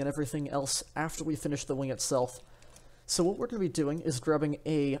detailing and everything else after we finish the wing itself. So what we're going to be doing is grabbing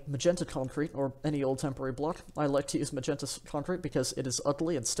a magenta concrete, or any old temporary block. I like to use magenta concrete because it is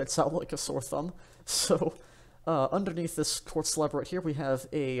ugly and sticks out like a sore thumb. So underneath this quartz slab right here we have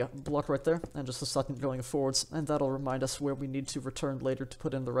a block right there, and just a second going forwards, and that'll remind us where we need to return later to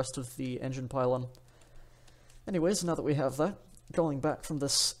put in the rest of the engine pylon. Anyways, now that we have that, going back from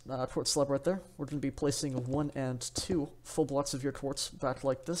this quartz slab right there, we're going to be placing 1 and 2 full blocks of your quartz back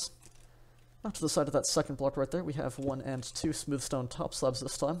like this. Now to the side of that second block right there, we have 1 and 2 smooth stone top slabs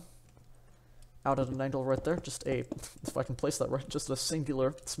this time. Out at an angle right there, just a, if I can place that right, just a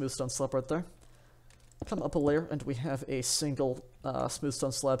singular smooth stone slab right there. Come up a layer, and we have a single smooth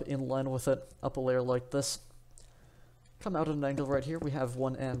stone slab in line with it, up a layer like this. Come out at an angle right here, we have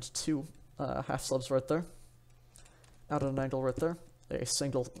 1 and 2 half slabs right there. Out at an angle right there, a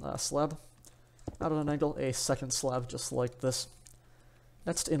single slab. Out at an angle, a second slab, just like this.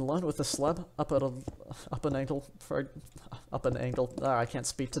 Next, in line with the slab, up an angle, I can't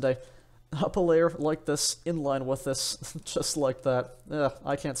speak today. Up a layer like this, in line with this, just like that.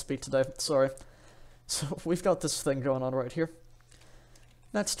 I can't speak today, sorry. So we've got this thing going on right here.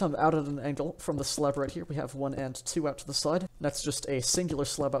 Next, out at an angle from the slab right here, we have 1 and 2 out to the side. Next, just a singular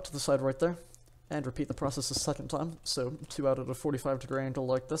slab out to the side right there. And repeat the process a second time, so 2 out at a 45-degree angle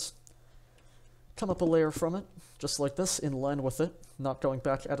like this. Come up a layer from it, just like this, in line with it, not going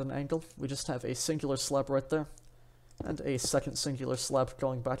back at an angle. We just have a singular slab right there, and a second singular slab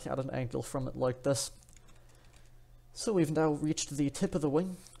going back at an angle from it like this. So we've now reached the tip of the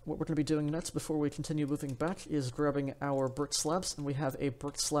wing. What we're going to be doing next before we continue moving back is grabbing our brick slabs, and we have a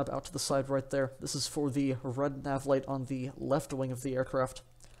brick slab out to the side right there. This is for the red nav light on the left wing of the aircraft.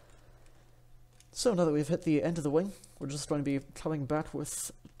 So now that we've hit the end of the wing, we're just going to be coming back with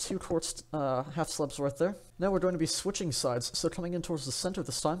 2 quartz half slabs right there. Now we're going to be switching sides, so coming in towards the center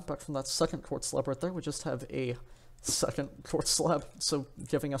this time, back from that second quartz slab right there, we just have a second quartz slab, so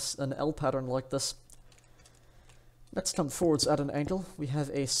giving us an L pattern like this. Next, come forwards at an angle, we have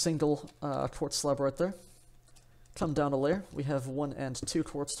a single quartz slab right there. Come down a layer, we have 1 and 2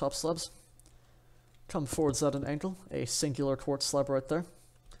 quartz top slabs. Come forwards at an angle, a singular quartz slab right there.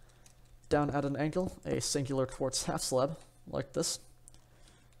 Down at an angle, a singular quartz half slab, like this.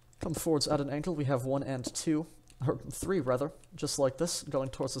 Come forwards at an angle, we have 1 and 2, or 3 rather, just like this, going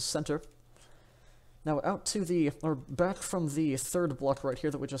towards the center. Now out to the, or back from the third block right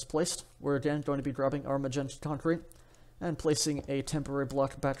here that we just placed, we're again going to be grabbing our magenta concrete, and placing a temporary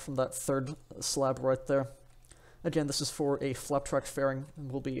block back from that third slab right there. Again, this is for a flap track fairing,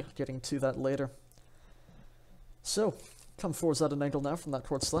 and we'll be getting to that later. So, come forwards at an angle now from that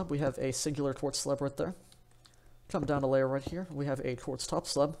quartz slab, we have a singular quartz slab right there. Come down a layer right here, we have a quartz top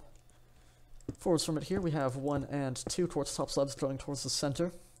slab. Forwards from it here, we have 1 and 2 quartz top slabs going towards the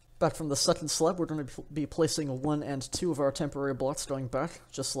center. Back from the second slab, we're going to be placing 1 and 2 of our temporary blocks going back,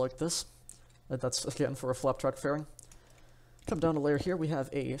 just like this. That's, again, for a flap track fairing. Come down a layer here, we have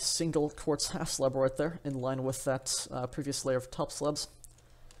a single quartz half slab right there, in line with that previous layer of top slabs.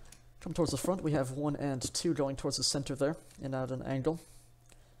 Come towards the front, we have 1 and 2 going towards the center there, and at an angle.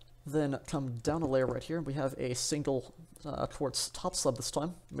 Then come down a layer right here, we have a single quartz top slab this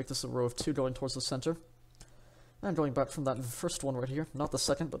time. Make this a row of 2 going towards the center. And going back from that first one right here, not the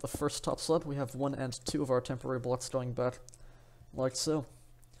second, but the first top slab, we have 1 and 2 of our temporary blocks going back, like so.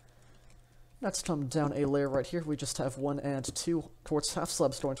 Next, come down a layer right here. We just have 1 and 2 quartz half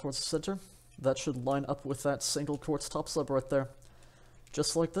slabs going towards the center. That should line up with that single quartz top slab right there.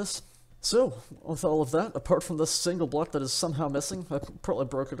 Just like this. So, with all of that, apart from this single block that is somehow missing, I probably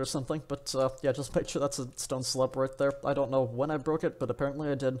broke it or something, but yeah, just make sure that's a stone slab right there. I don't know when I broke it, but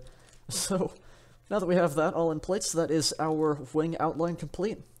apparently I did. So, now that we have that all in place, that is our wing outline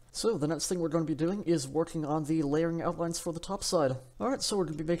complete. So, the next thing we're going to be doing is working on the layering outlines for the top side. Alright, so we're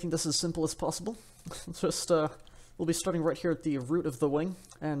going to be making this as simple as possible. Just, we'll be starting right here at the root of the wing,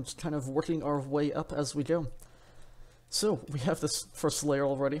 and kind of working our way up as we go. So, we have this first layer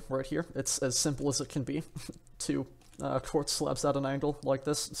already, right here. It's as simple as it can be. 2 quartz slabs at an angle, like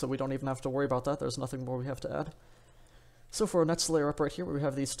this, so we don't even have to worry about that. There's nothing more we have to add. So for our next layer up right here, we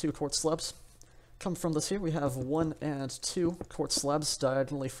have these 2 quartz slabs. Come from this here, we have 1 and 2 quartz slabs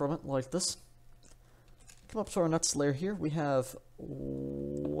diagonally from it, like this. Come up to our next layer here, we have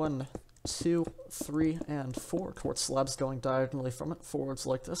 1, 2, 3, and 4 quartz slabs going diagonally from it, forwards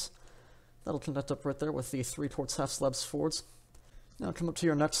like this. That'll connect up right there with the 3 quartz half slabs forwards. Now come up to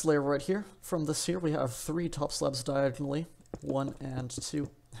your next layer right here. From this here, we have 3 top slabs diagonally, 1 and 2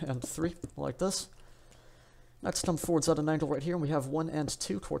 and 3, like this. Next, come forwards at an angle right here, and we have 1 and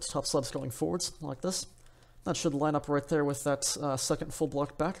 2 quartz top slabs going forwards, like this. That should line up right there with that second full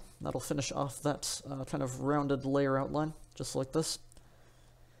block back. That'll finish off that kind of rounded layer outline, just like this.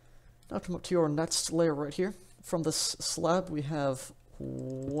 Now come up to your next layer right here. From this slab, we have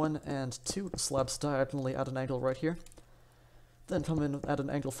 1 and 2 slabs diagonally at an angle right here. Then come in at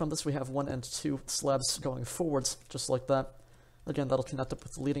an angle from this, we have 1 and 2 slabs going forwards, just like that. Again, that'll connect up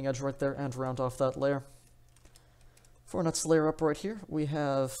with the leading edge right there and round off that layer. For our next layer up right here, we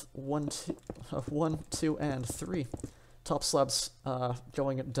have 1, 2, and 3 top slabs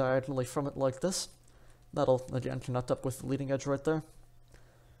going diagonally from it like this. That'll, again, connect up with the leading edge right there.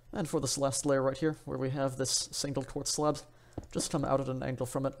 And for this last layer right here, where we have this single quartz slab, just come out at an angle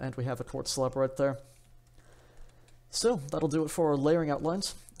from it, and we have a quartz slab right there. So, that'll do it for our layering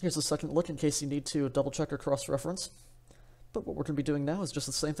outlines. Here's a second look in case you need to double-check or cross-reference. But what we're going to be doing now is just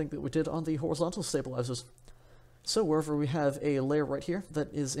the same thing that we did on the horizontal stabilizers. So wherever we have a layer right here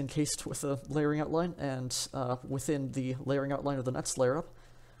that is encased with a layering outline, and within the layering outline of the next layer up,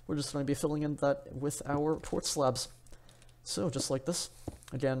 we're just going to be filling in that with our quartz slabs. So just like this.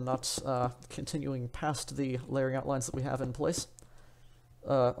 Again, not continuing past the layering outlines that we have in place.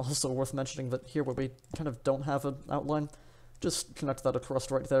 Also worth mentioning that here where we kind of don't have an outline, just connect that across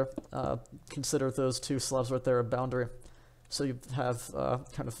right there. Consider those 2 slabs right there a boundary. So you have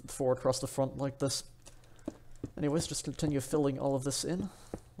kind of 4 across the front like this. Anyways, just continue filling all of this in,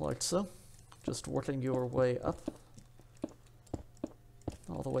 like so. Just working your way up,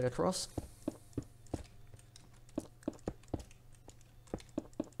 all the way across.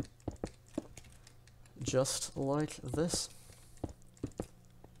 Just like this.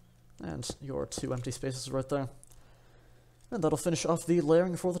 And your 2 empty spaces right there. And that'll finish off the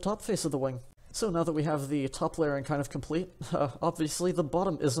layering for the top face of the wing. So now that we have the top layering kind of complete, obviously the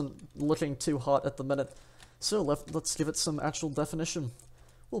bottom isn't looking too hot at the minute. So let's give it some actual definition.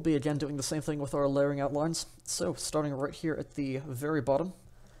 We'll be again doing the same thing with our layering outlines. So starting right here at the very bottom,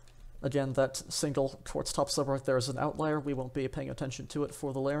 again that single quartz top slab right there is an outlier. We won't be paying attention to it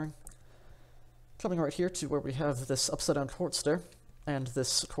for the layering. Coming right here to where we have this upside down quartz there, and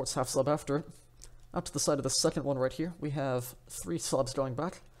this quartz half slab after it. Out to the side of the second one right here, we have 3 slabs going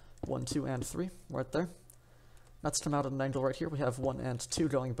back, 1, 2, and 3 right there. Let's come out at an angle right here, we have 1 and 2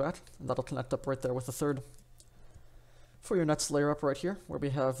 going back, and that'll connect up right there with the third. For your next layer up right here, where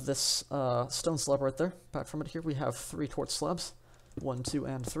we have this stone slab right there, back from it here, we have 3 quartz slabs, 1, 2,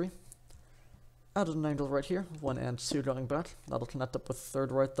 and 3. Out at an angle right here, 1 and 2 going back, that'll connect up with the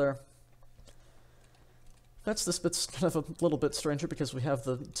third right there. Next, this bit's kind of a little bit stranger because we have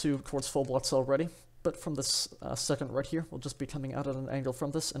the 2 quartz full blocks already, but from this second right here, we'll just be coming out at an angle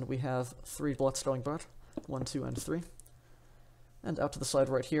from this, and we have 3 blocks going back, 1, 2, and 3. And out to the side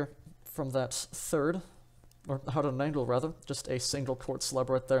right here, from that third, or out at an angle rather, just a single quartz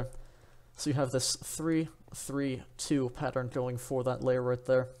slab right there. So you have this 3, 3, 2 pattern going for that layer right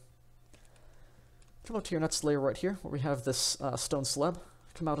there. Come up to your next layer right here, where we have this stone slab.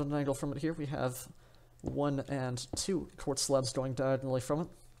 Come out at an angle from it here, we have 1 and 2 quartz slabs going diagonally from it.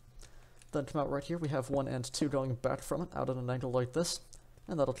 Then come out right here, we have 1 and 2 going back from it, out at an angle like this,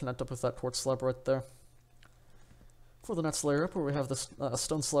 and that'll connect up with that quartz slab right there. For the next layer up, where we have this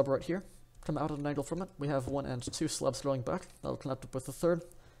stone slab right here, come out at an angle from it, we have 1 and 2 slabs going back, that'll connect up with the third.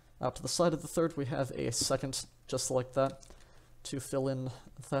 Out to the side of the third, we have a second, just like that, to fill in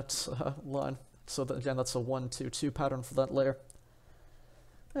that line. So that, again, that's a 1, 2, 2 pattern for that layer.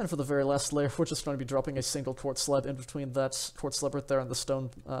 And for the very last layer, we're just going to be dropping a single quartz slab in between that quartz slab right there and the stone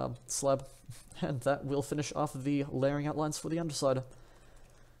slab. And that will finish off the layering outlines for the underside.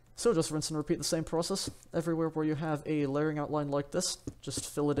 So just rinse and repeat the same process. Everywhere where you have a layering outline like this, just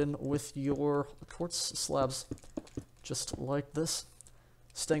fill it in with your quartz slabs. Just like this.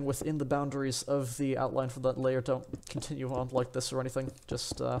 Staying within the boundaries of the outline for that layer. Don't continue on like this or anything.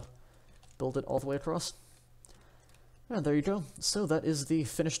 Just build it all the way across. And there you go. So that is the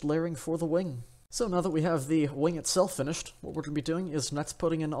finished layering for the wing. So now that we have the wing itself finished, what we're going to be doing is next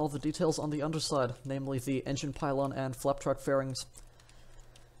putting in all the details on the underside, namely the engine pylon and flap track fairings.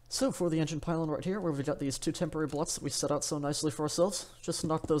 So for the engine pylon right here, where we've got these two temporary blocks that we set out so nicely for ourselves, just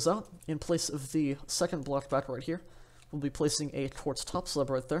knock those out. In place of the second block back right here, we'll be placing a quartz top slab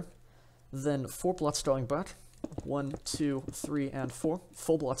right there. Then 4 blocks going back. 1, 2, 3, and 4.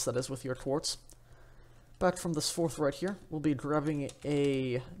 Full blocks, that is, with your quartz. Back from this fourth right here, we'll be grabbing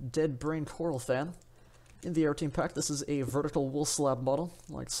a dead brain coral fan. In the Aeroteam pack, this is a vertical wool slab model,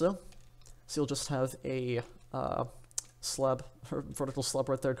 like so. So you'll just have a vertical slab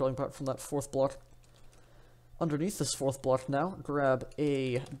right there going back from that fourth block. Underneath this fourth block now, grab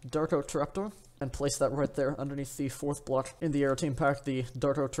a dark oak trapdoor and place that right there underneath the fourth block. In the Aeroteam pack, the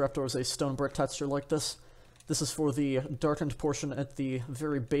dark oak trapdoor is a stone brick texture like this. This is for the darkened portion at the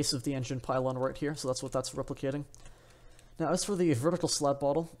very base of the engine pylon right here, so that's what that's replicating. Now, as for the vertical slab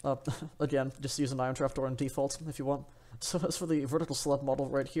model, again, just use an iron trapdoor in default if you want. So as for the vertical slab model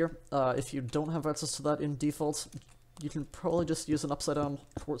right here, if you don't have access to that in default, you can probably just use an upside-down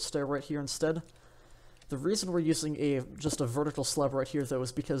quartz stair right here instead. The reason we're using just a vertical slab right here, though,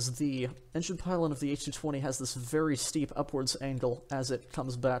 is because the engine pylon of the A220 has this very steep upwards angle as it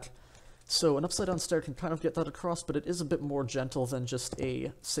comes back. So an upside-down stair can kind of get that across, but it is a bit more gentle than just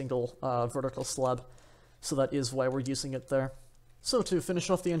a single vertical slab. So that is why we're using it there. So to finish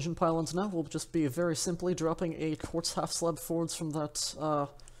off the engine pylons now, we'll just be very simply dropping a quartz half slab forwards from that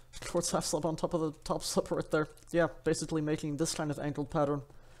quartz half slab on top of the top slab right there. Yeah, basically making this kind of angled pattern.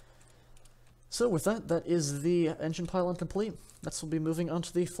 So with that, that is the engine pylon complete. Next we'll be moving on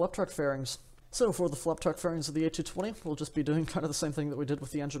to the flap track fairings. So for the flap track fairings of the A220, we'll just be doing kind of the same thing that we did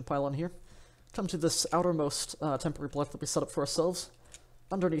with the engine pylon here. Come to this outermost temporary block that we set up for ourselves.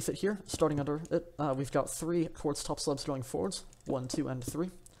 Underneath it here, starting under it, we've got 3 quartz top slabs going forwards, 1, 2, and 3.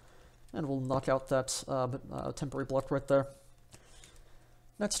 And we'll knock out that temporary block right there.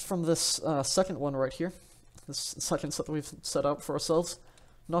 Next, from this second one right here, this second set that we've set out for ourselves,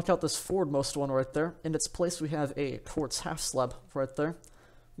 knock out this forwardmost one right there. In its place, we have a quartz half slab right there,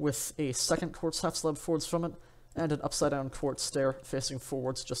 with a second quartz half slab forwards from it, and an upside-down quartz stair facing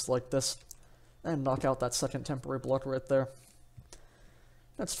forwards just like this. And knock out that second temporary block right there.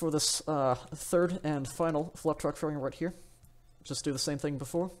 Next, for this third and final flap track fairing right here, just do the same thing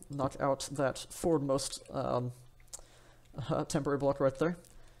before. Knock out that forwardmost temporary block right there.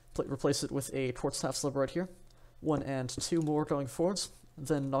 Replace it with a quartz half slab right here. 1 and 2 more going forwards.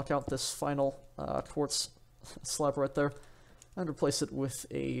 Then knock out this final quartz slab right there, and replace it with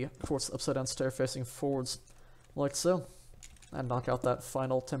a quartz upside-down stair facing forwards, like so. And knock out that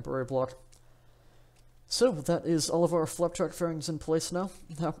final temporary block. So, that is all of our flap track fairings in place now.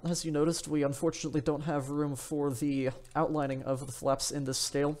 Now, as you noticed, we unfortunately don't have room for the outlining of the flaps in this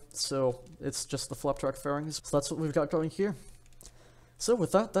scale, so it's just the flap track fairings. So that's what we've got going here. So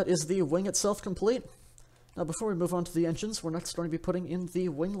with that, that is the wing itself complete. Now before we move on to the engines, we're next going to be putting in the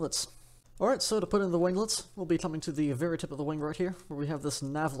winglets. Alright, so to put in the winglets, we'll be coming to the very tip of the wing right here, where we have this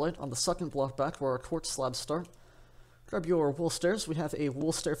nav light on the second block back where our quartz slabs start. Grab your wool stairs. We have a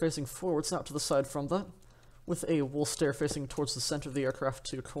wool stair facing forwards out to the side from that, with a wool stair facing towards the center of the aircraft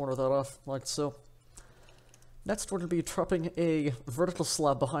to corner that off, like so. Next, we're going to be dropping a vertical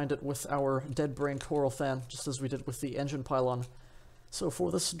slab behind it with our dead brain coral fan, just as we did with the engine pylon. So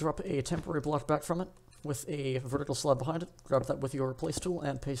for this, drop a temporary block back from it, with a vertical slab behind it. Grab that with your replace tool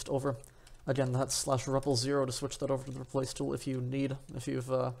and paste over. Again, that's /REPL0 to switch that over to the replace tool if you need, if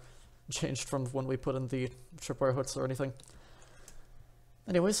you've changed from when we put in the tripwire hooks or anything.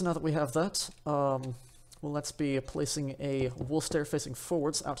 Anyways, now that we have that, well, let's be placing a wool stair facing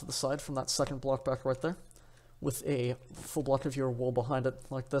forwards out to the side from that second block back right there, with a full block of your wool behind it,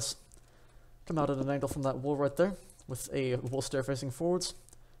 like this. Come out at an angle from that wool right there, with a wool stair facing forwards,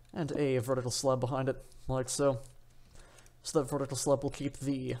 and a vertical slab behind it, like so. So that vertical slab will keep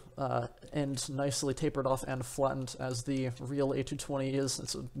the end nicely tapered off and flattened as the real A220 is.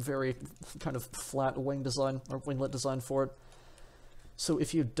 It's a very kind of flat wing design, or winglet design for it. So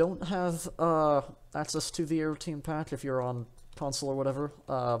if you don't have access to the Aeroteam pack, if you're on console or whatever,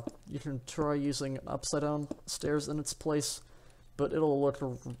 you can try using upside-down stairs in its place. but it'll look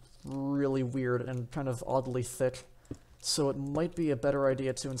really weird and kind of oddly thick. So it might be a better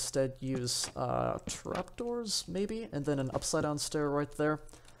idea to instead use trapdoors, maybe, and then an upside-down stair right there.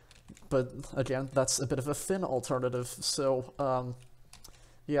 But again, that's a bit of a thin alternative, so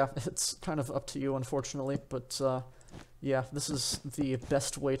yeah, it's kind of up to you, unfortunately, but yeah, this is the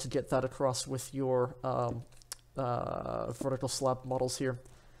best way to get that across with your vertical slab models here.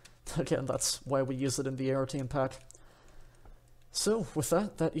 Again, that's why we use it in the Aeroteam pack. So, with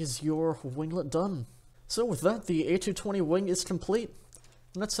that, that is your winglet done. So with that, the A220 wing is complete.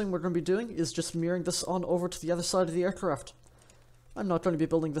 The next thing we're going to be doing is just mirroring this on over to the other side of the aircraft. I'm not going to be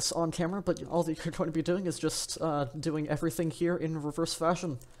building this on camera, but all that you're going to be doing is just doing everything here in reverse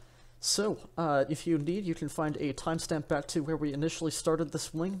fashion. So, if you need, you can find a timestamp back to where we initially started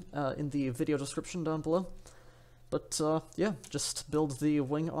this wing in the video description down below. But yeah, just build the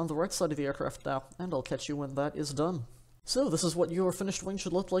wing on the right side of the aircraft now, and I'll catch you when that is done. So this is what your finished wing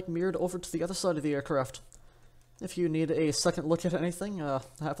should look like mirrored over to the other side of the aircraft. If you need a second look at anything,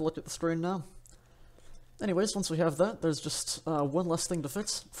 have a look at the screen now. Anyways, once we have that, there's just one less thing to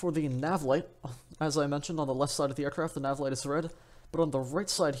fix. For the nav light, as I mentioned, on the left side of the aircraft, the nav light is red, but on the right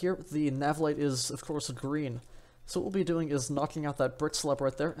side here, the nav light is, of course, green. So what we'll be doing is knocking out that brick slab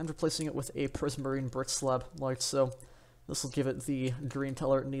right there and replacing it with a prismarine brick slab, like so. This will give it the green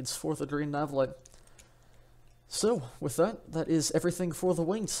color it needs for the green nav light. So, with that, that is everything for the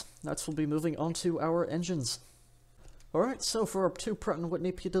wings. Next we'll be moving on to our engines. Alright, so for our two Pratt &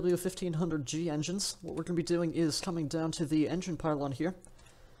 Whitney PW1500G engines, what we're going to be doing is coming down to the engine pylon here.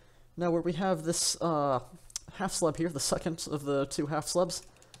 Now where we have this half slab here, the second of the two half slabs,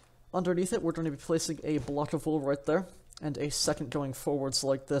 underneath it we're going to be placing a block of wool right there, and a second going forwards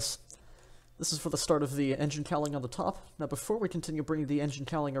like this. This is for the start of the engine cowling on the top. Now before we continue bringing the engine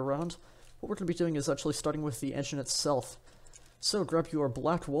cowling around, what we're going to be doing is actually starting with the engine itself. So grab your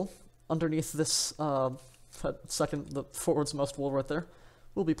black wool. Underneath this the forwards-most wool right there,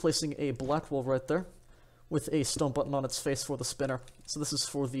 we'll be placing a black wool right there with a stone button on its face for the spinner. So this is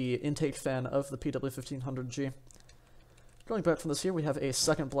for the intake fan of the PW1500G. Going back from this here, we have a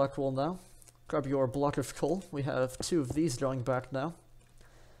second black wool now. Grab your block of coal. We have two of these going back now.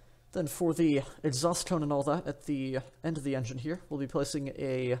 Then for the exhaust cone and all that, at the end of the engine here, we'll be placing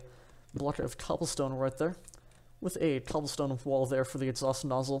a block of cobblestone right there, with a cobblestone wall there for the exhaust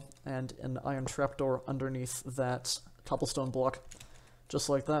nozzle, and an iron trapdoor underneath that cobblestone block, just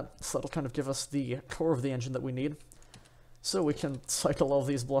like that. So that'll kind of give us the core of the engine that we need. So we can cycle all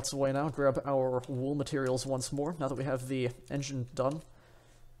these blocks away now, grab our wool materials once more, now that we have the engine done.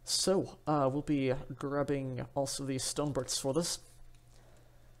 So, we'll be grabbing also the stone bricks for this.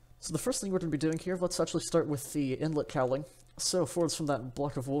 So the first thing we're going to be doing here, let's actually start with the inlet cowling. So forwards from that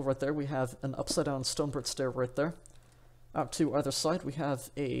block of wool right there, we have an upside-down stone brick stair right there. Out to either side, we have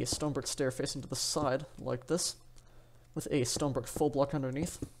a stone brick stair facing to the side, like this, with a stone brick full block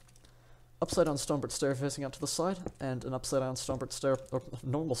underneath. Upside-down stone brick stair facing out to the side, and an upside-down stone brick stair, or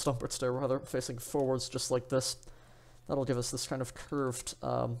normal stone brick stair rather, facing forwards just like this. That'll give us this kind of curved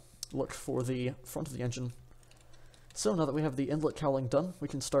look for the front of the engine. So now that we have the inlet cowling done, we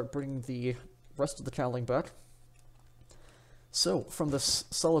can start bringing the rest of the cowling back. So, from this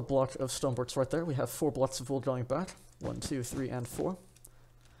solid block of stone bricks right there, we have 4 blocks of wool going back. 1, 2, 3, and 4.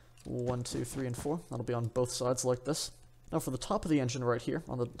 1, 2, 3, and 4. That'll be on both sides like this. Now for the top of the engine right here,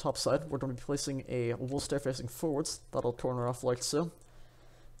 on the top side, we're going to be placing a wool stair facing forwards. That'll corner off like so.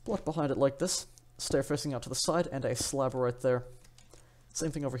 Block behind it like this. Stair facing out to the side, and a slab right there.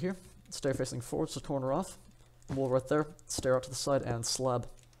 Same thing over here. Stair facing forwards to corner off. Wool right there. Stair out to the side, and slab.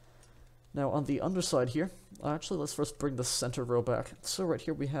 Now on the underside here, actually let's first bring the center row back. So right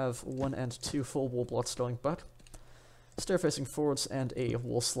here we have 1 and 2 full wool blocks going back. Stair facing forwards and a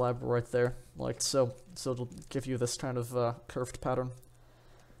wool slab right there, like so. So it'll give you this kind of curved pattern.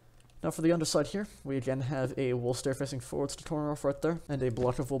 Now for the underside here, we again have a wool stair facing forwards to corner off right there, and a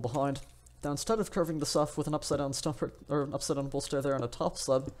block of wool behind. Now instead of curving this off with an upside-down wool stair there and a top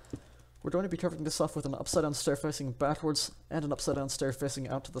slab, we're going to be covering this off with an upside-down stair facing backwards and an upside-down stair facing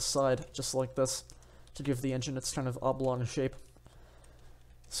out to the side, just like this, to give the engine its kind of oblong shape.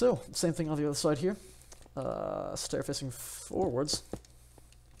 So, same thing on the other side here. Stair facing forwards,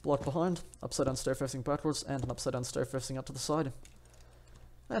 block behind, upside-down stair facing backwards, and an upside-down stair facing out to the side.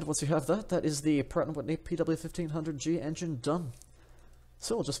 And once you have that, that is the Pratt & Whitney PW1500G engine done.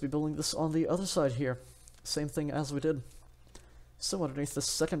 So we'll just be building this on the other side here. Same thing as we did. So underneath the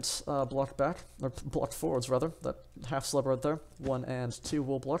second block back, or block forwards rather, that half slab right there, 1 and 2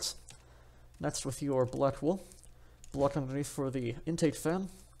 wool blocks. Next with your black wool, block underneath for the intake fan,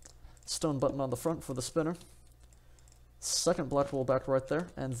 stone button on the front for the spinner, second black wool back right there,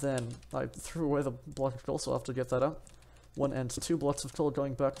 and then I threw away the block of coal, so I'll have to get that out. 1 and 2 blocks of coal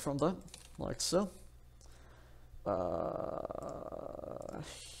going back from that, like so.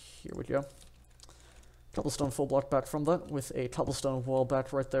 Here we go. Cobblestone full block back from that, with a cobblestone wall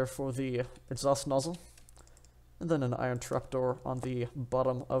back right there for the exhaust nozzle. And then an iron trapdoor on the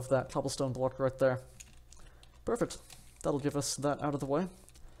bottom of that cobblestone block right there. Perfect. That'll give us that out of the way.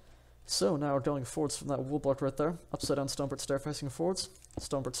 So now going forwards from that wool block right there, upside down stone brick stair facing forwards,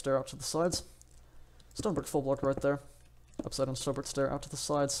 stone brick stair out to the sides, stone brick full block right there, upside down stone brick stair out to the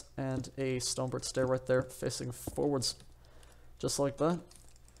sides, and a stone brick stair right there facing forwards. Just like that.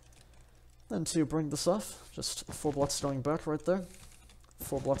 Then to bring this off, just 4 blocks going back right there,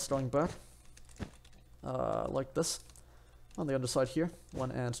 4 blocks going back, like this. On the underside here,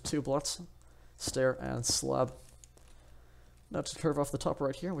 1 and 2 blocks, stair and slab. Now to curve off the top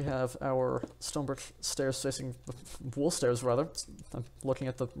right here, we have our stone brick stairs facing, wool stairs rather, I'm looking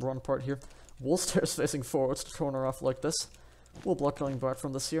at the wrong part here, wool stairs facing forwards to corner off like this, wool block going back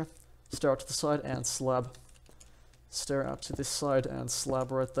from this here, stair out to the side and slab, stair out to this side and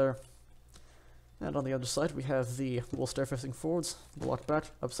slab right there. And on the other side we have the wool stair facing forwards, block back,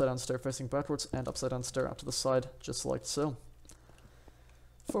 upside down stair facing backwards, and upside down stair out to the side, just like so.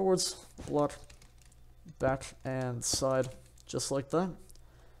 Forwards, block, back and side, just like that.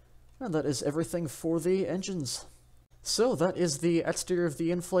 And that is everything for the engines. So that is the exterior of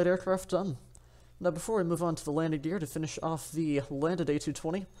the in-flight aircraft done. Now before we move on to the landing gear to finish off the landed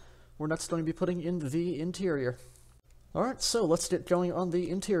A220, we're next going to be putting in the interior. Alright, so let's get going on the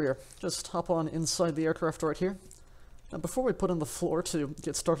interior. Just hop on inside the aircraft right here. Now before we put in the floor to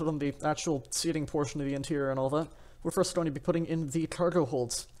get started on the actual seating portion of the interior and all that, we're first going to be putting in the cargo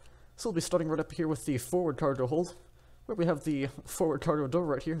holds. So we'll be starting right up here with the forward cargo hold, where we have the forward cargo door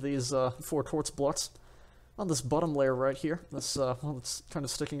right here, these 4 quartz blocks. On this bottom layer right here, this well, it's kind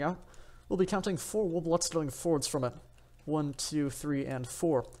of sticking out, we'll be counting 4 wool blocks going forwards from it. 1, 2, 3, and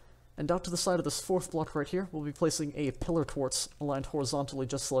 4. And out to the side of this 4th block right here, we'll be placing a pillar quartz aligned horizontally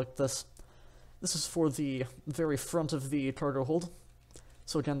just like this. This is for the very front of the cargo hold.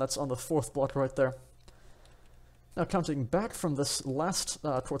 So again, that's on the 4th block right there. Now counting back from this last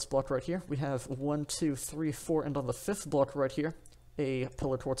quartz block right here, we have 1, 2, 3, 4, and on the 5th block right here, a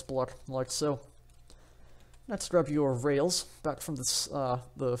pillar quartz block like so. Let's grab your rails back from this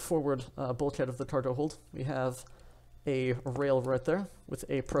the forward bulkhead of the cargo hold. We have a rail right there with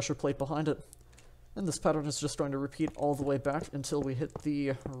a pressure plate behind it. And this pattern is just going to repeat all the way back until we hit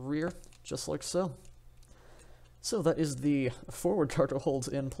the rear, just like so. So that is the forward cargo hold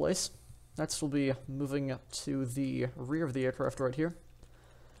in place. Next we'll be moving to the rear of the aircraft right here,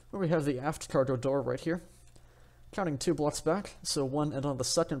 where we have the aft cargo door right here. Counting 2 blocks back, so 1, and on the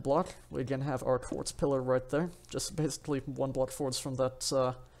 2nd block, we again have our quartz pillar right there, just basically 1 block forwards from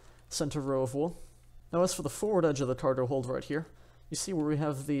that center row of wool. Now as for the forward edge of the cargo hold right here, you see where we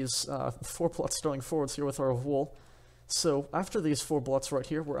have these 4 blocks going forwards here with our wool. So after these 4 blocks right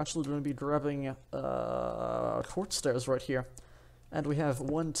here, we're actually going to be grabbing quartz stairs right here. And we have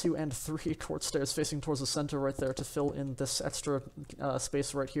 1, 2, and 3 quartz stairs facing towards the center right there to fill in this extra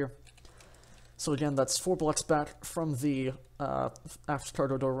space right here. So again, that's 4 blocks back from the aft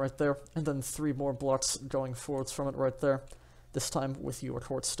cargo door right there, and then 3 more blocks going forwards from it right there, this time with your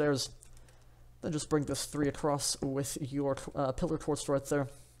quartz stairs. Then just bring this 3 across with your pillar quartz right there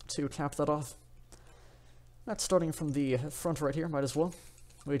to cap that off. That's starting from the front right here, might as well.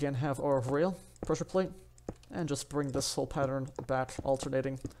 We again have our rail, pressure plate, and just bring this whole pattern back,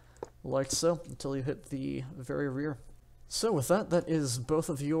 alternating like so, until you hit the very rear. So with that, that is both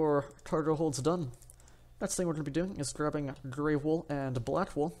of your cargo holds done. Next thing we're going to be doing is grabbing gray wool and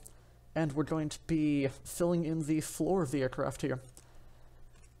black wool, and we're going to be filling in the floor of the aircraft here.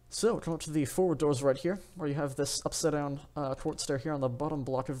 So come up to the forward doors right here, where you have this upside down quartz stair here on the bottom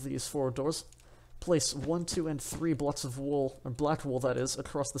block of these forward doors. Place 1, 2, and 3 blocks of wool, or black wool that is,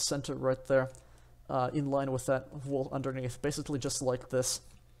 across the center right there, in line with that wool underneath, basically just like this.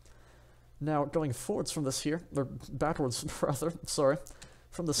 Now, going forwards from this here, or backwards rather, sorry,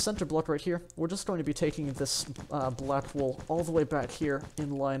 from the center block right here, we're just going to be taking this black wool all the way back here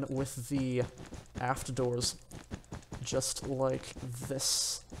in line with the aft doors, just like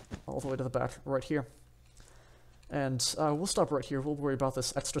this, all the way to the back right here. And we'll stop right here, we'll worry about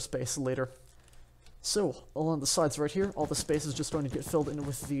this extra space later. So, along the sides right here, all the space is just going to get filled in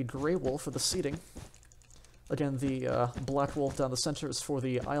with the gray wool for the seating. Again, the black wool down the center is for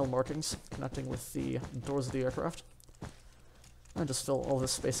the aisle markings, connecting with the doors of the aircraft. And just fill all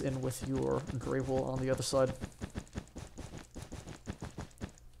this space in with your gray wool on the other side.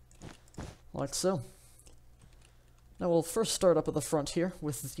 Like so. Now we'll first start up at the front here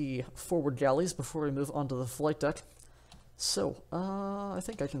with the forward galleys before we move on to the flight deck. So, I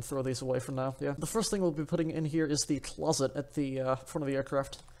think I can throw these away for now, yeah. The first thing we'll be putting in here is the closet at the front of the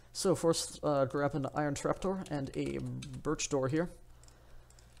aircraft. So first, grab an iron trapdoor and a birch door here.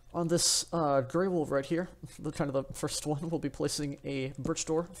 On this gray wool right here, the first one, we'll be placing a birch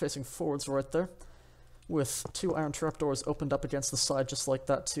door facing forwards right there, with 2 iron trapdoors opened up against the side just like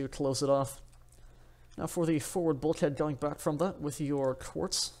that to close it off. Now for the forward bulkhead going back from that with your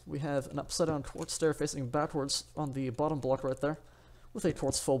quartz, we have an upside down quartz stair facing backwards on the bottom block right there, with a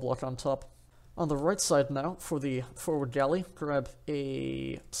quartz full block on top. On the right side now, for the forward galley, grab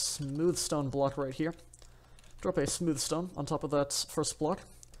a smooth stone block right here. Drop a smooth stone on top of that first block,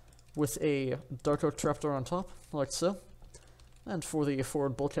 with a dark oak trapdoor on top, like so. And for the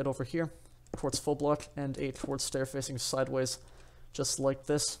forward bulkhead over here, quartz full block and a quartz stair facing sideways, just like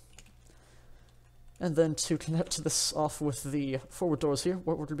this. And then to connect this off with the forward doors here,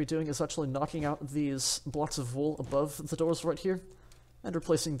 what we're going to be doing is actually knocking out these blocks of wool above the doors right here, and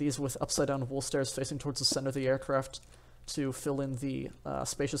replacing these with upside-down wool stairs facing towards the center of the aircraft to fill in the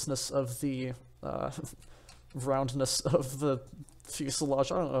spaciousness of the roundness of the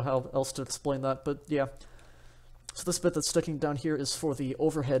fuselage. I don't know how else to explain that, but yeah. So this bit that's sticking down here is for the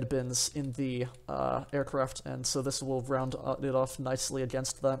overhead bins in the aircraft, and so this will round it off nicely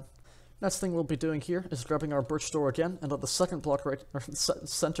against that. Next thing we'll be doing here is grabbing our birch door again, and on the second block or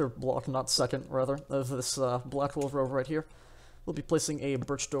center block, not second, rather, of this black wool row right here, we'll be placing a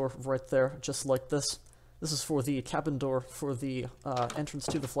birch door right there, just like this. This is for the cabin door for the entrance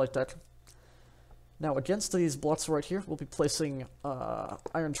to the flight deck. Now against these blocks right here, we'll be placing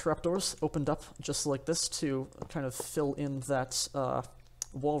iron trapdoors opened up just like this to kind of fill in that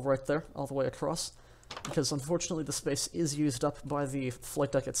wall right there, all the way across. Because unfortunately the space is used up by the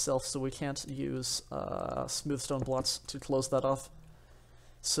flight deck itself, so we can't use smooth stone blocks to close that off.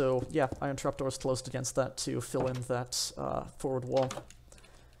 So yeah, iron trapdoors closed against that to fill in that forward wall.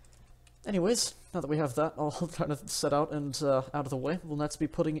 Anyways, now that we have that all kind of set out and out of the way, we'll next be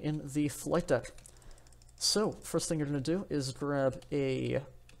putting in the flight deck. So, first thing you're going to do is grab a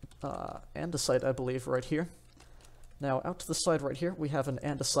andesite, I believe, right here. Now, out to the side right here, we have an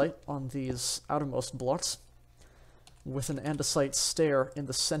andesite on these outermost blocks, with an andesite stair in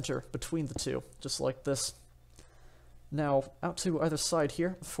the center between the two, just like this. Now, out to either side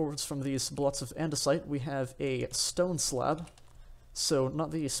here, forwards from these blocks of andesite, we have a stone slab. So,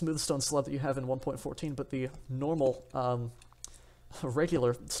 not the smooth stone slab that you have in 1.14, but the normal,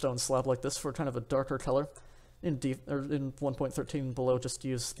 regular stone slab like this for kind of a darker color. In 1.13 below, just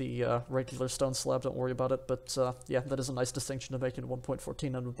use the regular stone slab, don't worry about it, but yeah, that is a nice distinction to make in 1.14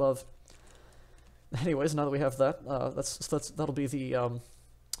 and above. Anyways, now that we have that, that'll be the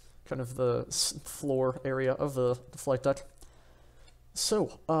kind of the floor area of the flight deck.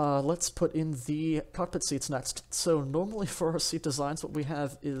 So, let's put in the cockpit seats next. So, normally for our seat designs, what we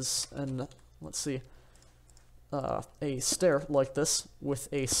have is let's see, a stair like this with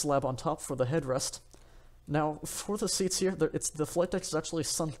a slab on top for the headrest. Now, for the seats here, the flight deck is actually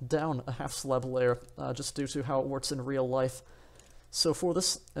sunk down a half slab layer, just due to how it works in real life. So for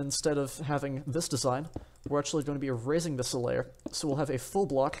this, instead of having this design, we're actually going to be raising this a layer. So we'll have a full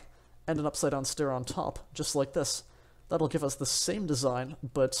block and an upside down stair on top, just like this. That'll give us the same design,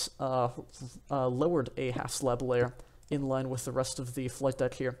 but lowered a half slab layer in line with the rest of the flight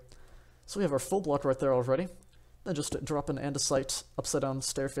deck here. So we have our full block right there already. Then just drop an andesite upside down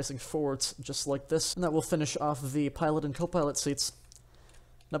stair facing forwards, just like this, and that will finish off the pilot and co-pilot seats.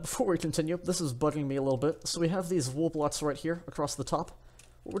 Now before we continue, this is bugging me a little bit, so we have these wool blocks right here across the top.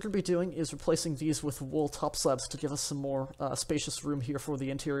 What we're going to be doing is replacing these with wool top slabs to give us some more spacious room here for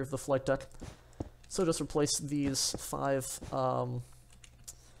the interior of the flight deck. So just replace these 5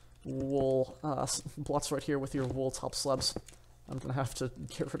 wool blocks right here with your wool top slabs. I'm going to have to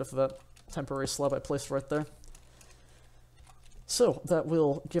get rid of that temporary slab I placed right there. So that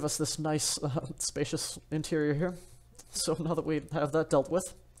will give us this nice, spacious interior here. So now that we have that dealt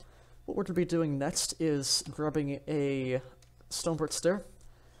with, what we're going to be doing next is grabbing a stone brick stair.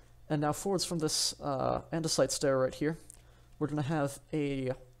 And now forwards from this andesite stair right here, we're going to have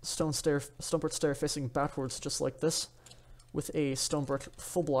a stone brick stair facing backwards just like this, with a stone brick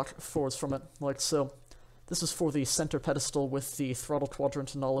full block forwards from it, like so. This is for the center pedestal with the throttle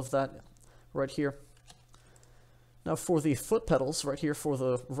quadrant and all of that right here. Now for the foot pedals, right here for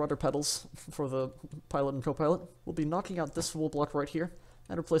the rudder pedals, for the pilot and co-pilot, we'll be knocking out this wool block right here,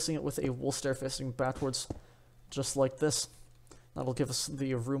 and replacing it with a wool stair facing backwards, just like this. That'll give us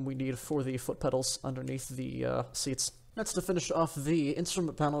the room we need for the foot pedals underneath the seats. Next, to finish off the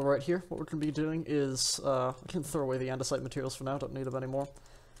instrument panel right here, what we're going to be doing is, I can throw away the andesite materials for now, don't need them anymore.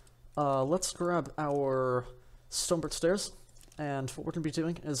 Let's grab our stonebrick stairs, and what we're going to be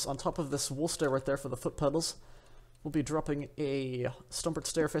doing is, on top of this wool stair right there for the foot pedals, we'll be dropping a stonebrick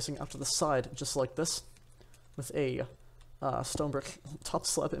stair facing out to the side, just like this, with a stonebrick top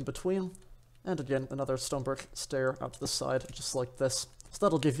slab in between, and again, another stonebrick stair out to the side, just like this. So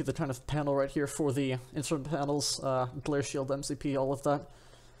that'll give you the kind of panel right here for the instrument panels, glare shield, MCP, all of that.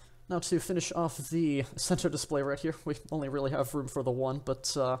 Now to finish off the center display right here, we only really have room for the one, but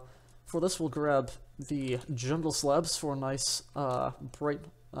for this we'll grab the jungle slabs for a nice bright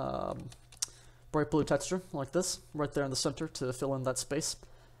blue texture, like this, right there in the center to fill in that space.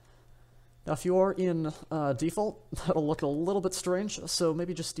 Now if you are in default, that'll look a little bit strange, so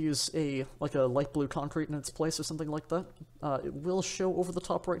maybe just use a light blue concrete in its place or something like that. It will show over the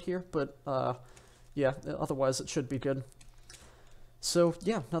top right here, but yeah, otherwise it should be good. So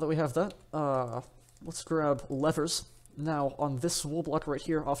yeah, now that we have that, let's grab levers. Now on this wool block right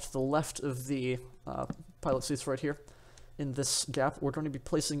here, off to the left of the pilot seats right here, in this gap, we're going to be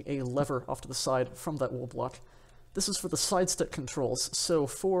placing a lever off to the side from that wool block. This is for the side stick controls, so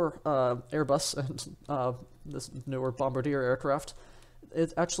for Airbus and this newer Bombardier aircraft,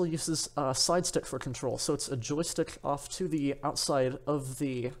 it actually uses a side stick for control, so it's a joystick off to the outside of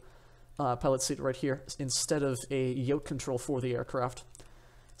the pilot seat right here, instead of a yoke control for the aircraft.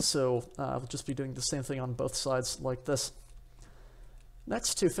 So we'll just be doing the same thing on both sides, like this.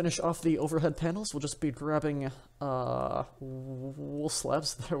 Next, to finish off the overhead panels, we'll just be grabbing wool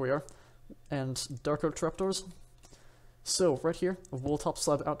slabs, there we are, and dark oak trapdoors. So, right here, a wool top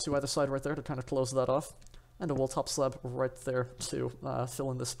slab out to either side right there to kind of close that off, and a wool top slab right there to fill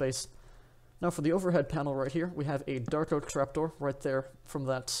in the space. Now for the overhead panel right here, we have a dark oak trapdoor right there from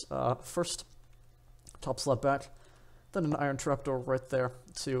that first top slab back, then an iron trapdoor right there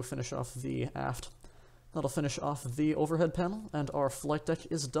to finish off the aft. That'll finish off the overhead panel, and our flight deck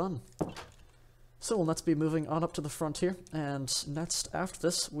is done. So let's be moving on up to the front here, and next after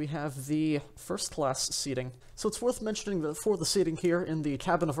this we have the first class seating. So it's worth mentioning that for the seating here in the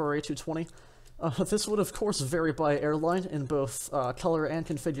cabin of our A220, this would of course vary by airline in both color and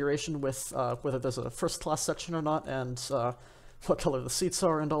configuration, with whether there's a first class section or not, and what color the seats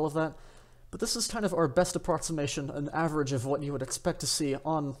are and all of that. But this is kind of our best approximation, an average of what you would expect to see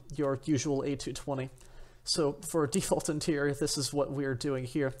on your usual A220. So for a default interior, this is what we're doing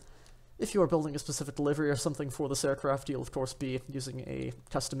here. If you are building a specific livery or something for this aircraft, you'll of course be using a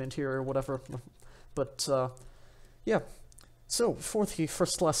custom interior or whatever. But yeah, so for the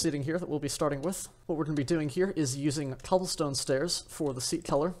first class seating here that we'll be starting with, what we're going to be doing here is using cobblestone stairs for the seat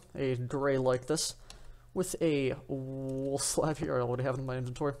color, a gray like this, with a wool slab here, I already have it in my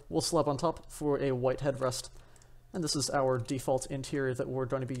inventory, wool slab on top for a white headrest. And this is our default interior that we're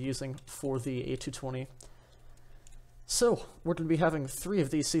going to be using for the A220. So, we're going to be having 3 of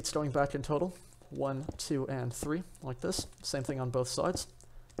these seats going back in total. 1, 2, and 3, like this. Same thing on both sides.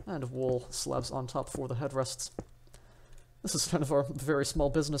 And wool slabs on top for the headrests. This is kind of our very small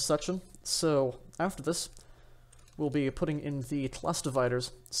business section. So, after this, we'll be putting in the class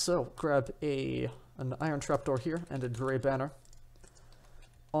dividers. So, grab an iron trapdoor here and a gray banner.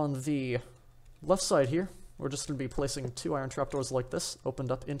 On the left side here, we're just going to be placing 2 iron trapdoors like this, opened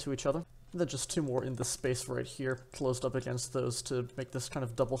up into each other. And then just 2 more in this space right here, closed up against those to make this kind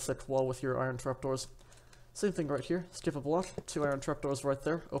of double thick wall with your iron trapdoors. Same thing right here, skip a block, 2 iron trapdoors right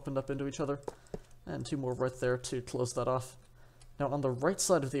there, opened up into each other, and 2 more right there to close that off. Now on the right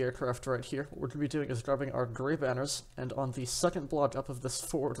side of the aircraft right here, what we're going to be doing is grabbing our gray banners, and on the second block up of this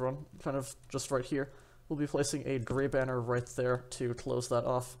forward run, kind of just right here, we'll be placing a gray banner right there to close that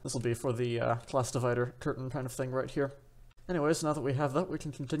off. This will be for the class divider curtain kind of thing right here. Anyways, now that we have that, we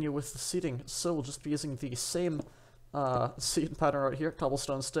can continue with the seating. So we'll just be using the same seat pattern right here,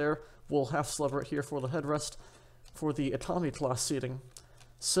 cobblestone stair, wool half slab right here for the headrest, for the economy class seating.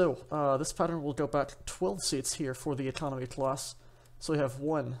 So this pattern will go back 12 seats here for the economy class. So we have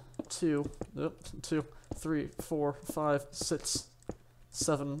 1, 2, 3, 4, 5, 6,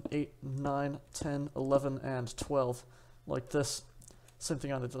 7, 8, 9, 10, 11, and 12, like this. Same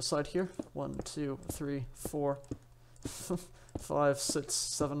thing on the other side here. 1, 2, 3, 4, 5, 6,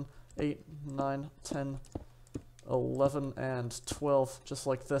 7, 8, 9, 10, 11, and 12, just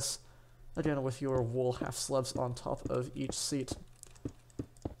like this. Again, with your wool half slabs on top of each seat.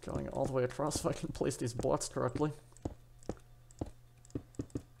 Going all the way across, if I can place these blocks correctly.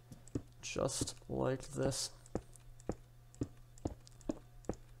 Just like this.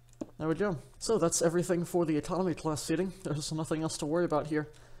 There we go. So that's everything for the economy class seating. There's nothing else to worry about here.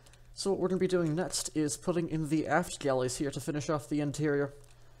 So what we're going to be doing next is putting in the aft galleys here to finish off the interior.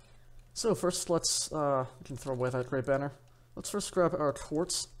 So first let's, we can throw away that gray banner. Let's first grab our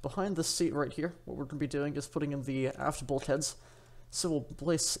quartz. Behind this seat right here, what we're going to be doing is putting in the aft bulkheads. So we'll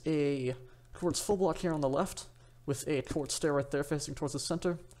place a quartz full block here on the left, with a quartz stair right there facing towards the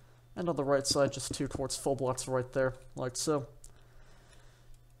center, and on the right side just 2 quartz full blocks right there, like so.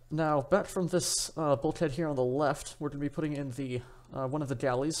 Now, back from this bulkhead here on the left, we're going to be putting in the one of the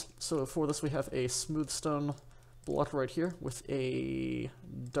galleys. So for this we have a smooth stone block right here with a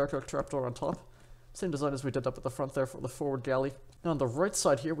dark oak trapdoor on top. Same design as we did up at the front there for the forward galley. Now on the right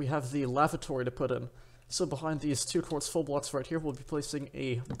side here we have the lavatory to put in. So behind these 2 quartz full blocks right here we'll be placing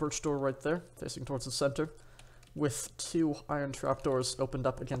a birch door right there, facing towards the center, with 2 iron trapdoors opened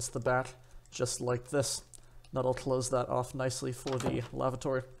up against the back, just like this. That'll close that off nicely for the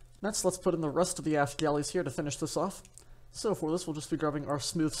lavatory. Next, let's put in the rest of the aft galleys here to finish this off. So for this, we'll just be grabbing our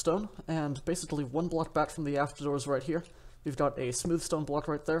smooth stone, and basically 1 block back from the aft doors right here, we've got a smooth stone block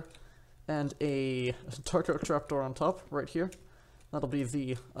right there, and a dark oak trapdoor on top right here. That'll be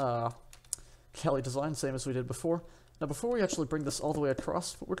the galley design, same as we did before. Now before we actually bring this all the way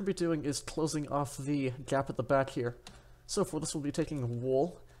across, what we're going to be doing is closing off the gap at the back here. So for this, we'll be taking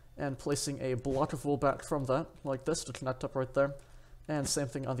wool and placing a block of wool back from that, like this, to connect up right there. And same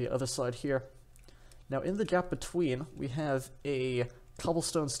thing on the other side here. Now in the gap between, we have a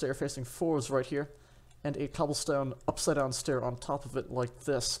cobblestone stair facing forwards right here, and a cobblestone upside down stair on top of it like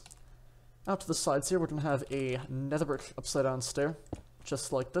this. Out to the sides here, we're going to have a netherbrick upside down stair,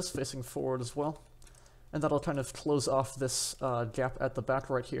 just like this, facing forward as well. And that'll kind of close off this gap at the back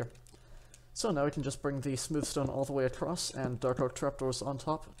right here. So now we can just bring the smooth stone all the way across, and dark oak trapdoors on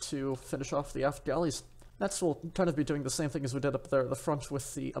top to finish off the aft galleys. Next, we'll kind of be doing the same thing as we did up there at the front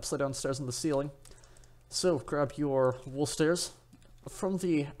with the upside-down stairs in the ceiling. So, grab your wool stairs. From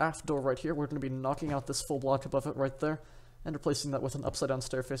the aft door right here, we're going to be knocking out this full block above it right there, and replacing that with an upside-down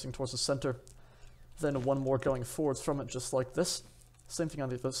stair facing towards the center. Then 1 more going forwards from it, just like this. Same thing on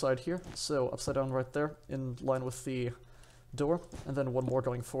the other side here, so upside-down right there, in line with the door, and then 1 more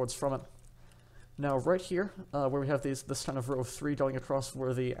going forwards from it. Now right here, where we have this kind of row of 3 going across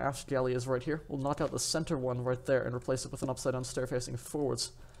where the aft galley is right here, we'll knock out the center one right there and replace it with an upside-down stair facing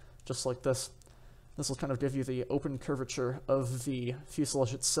forwards, just like this. This will kind of give you the open curvature of the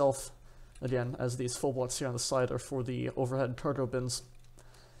fuselage itself, again, as these full blocks here on the side are for the overhead cargo bins.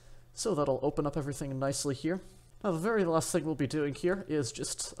 So that'll open up everything nicely here. Now the very last thing we'll be doing here is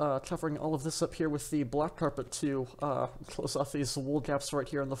just covering all of this up here with the black carpet to close off these wool gaps right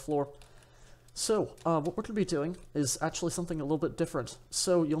here on the floor. So, what we're going to be doing is actually something a little bit different.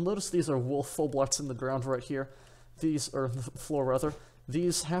 So, you'll notice these are wool full blocks in the ground right here. These, or the floor rather.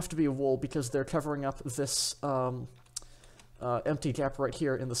 These have to be wool because they're covering up this empty gap right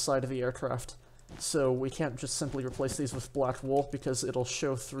here in the side of the aircraft. So, we can't just simply replace these with black wool because it'll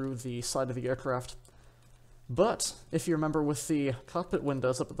show through the side of the aircraft. But, if you remember with the cockpit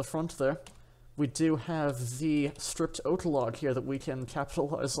windows up at the front there, we do have the stripped oak log here that we can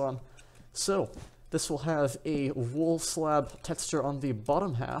capitalize on. So, this will have a wool slab texture on the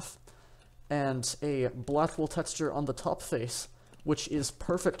bottom half, and a black wool texture on the top face, which is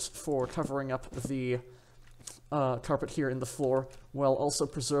perfect for covering up the carpet here in the floor, while also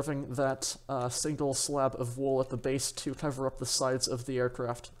preserving that single slab of wool at the base to cover up the sides of the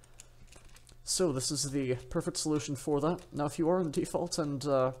aircraft. So this is the perfect solution for that. Now if you are in default and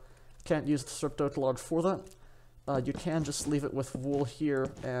can't use the stripped oak log for that, you can just leave it with wool here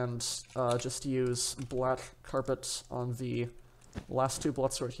and just use black carpet on the last 2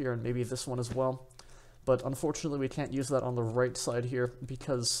 blocks right here, and maybe this one as well. But unfortunately we can't use that on the right side here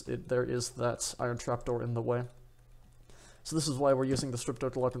because there is that iron trapdoor in the way. So this is why we're using the stripped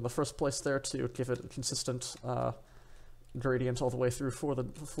oak log in the first place there, to give it a consistent gradient all the way through for the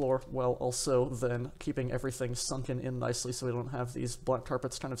floor, while also then keeping everything sunken in nicely so we don't have these black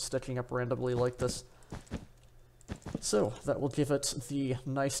carpets kind of sticking up randomly like this. So, that will give it the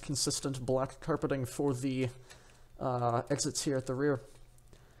nice, consistent black carpeting for the exits here at the rear.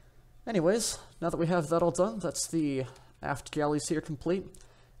 Anyways, now that we have that all done, that's the aft galleys here complete,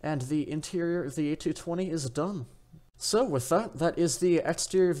 and the interior of the A220 is done. So, with that, that is the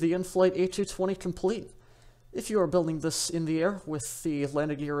exterior of the in-flight A220 complete. If you are building this in the air with the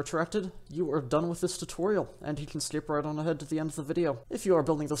landing gear retracted, you are done with this tutorial, and you can skip right on ahead to the end of the video. If you are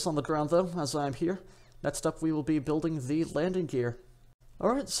building this on the ground though, as I am here, next up we will be building the landing gear.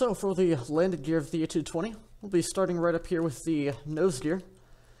 Alright, so for the landing gear of the A220, we'll be starting right up here with the nose gear.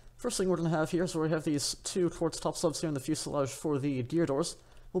 First thing we're going to have here is where we have these 2 quartz top slabs here in the fuselage for the gear doors.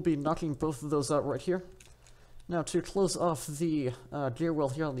 We'll be knocking both of those out right here. Now to close off the gear wheel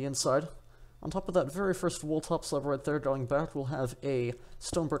here on the inside, on top of that very first wool top slab right there going back, we'll have a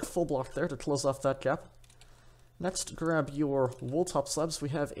stone brick full block there to close off that gap. Next, grab your wool top slabs. We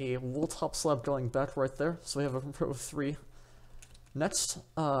have a wool top slab going back right there, so we have a row of 3. Next,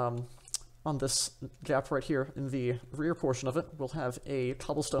 on this gap right here in the rear portion of it, we'll have a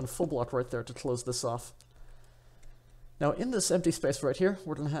cobblestone full block right there to close this off. Now in this empty space right here,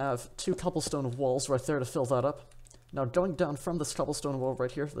 we're going to have 2 cobblestone walls right there to fill that up. Now going down from this cobblestone wall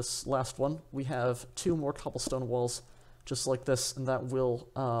right here, this last one, we have 2 more cobblestone walls just like this, and that will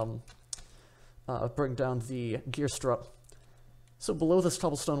bring down the gear strut. So below this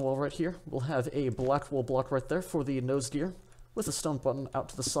cobblestone wall right here, we'll have a black wool block right there for the nose gear, with a stone button out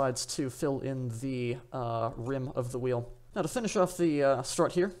to the sides to fill in the rim of the wheel. Now to finish off the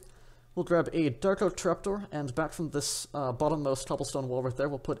strut here, we'll grab a dark oak trapdoor, and back from this bottommost cobblestone wall right there,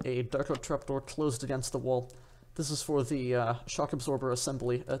 we'll put a dark oak trapdoor closed against the wall. This is for the shock absorber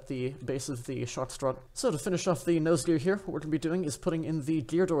assembly at the base of the shock strut. So to finish off the nose gear here, what we're going to be doing is putting in the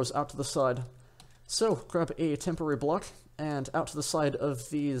gear doors out to the side. So grab a temporary block, and out to the side of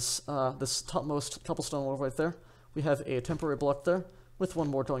these this topmost cobblestone wall right there, we have a temporary block there, with one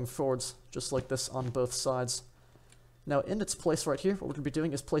more going forwards, just like this on both sides. Now in its place right here, what we're going to be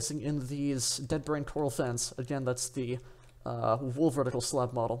doing is placing in these dead brain coral fans. Again, that's the wool vertical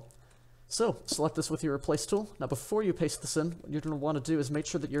slab model. So select this with your replace tool. Now before you paste this in, what you're going to want to do is make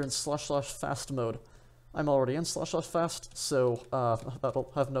sure that you're in //fast mode. I'm already in //fast, so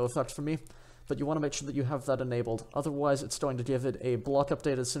that'll have no effect for me. But you want to make sure that you have that enabled. Otherwise, it's going to give it a block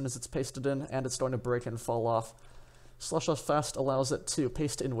update as soon as it's pasted in, and it's going to break and fall off. //fast allows it to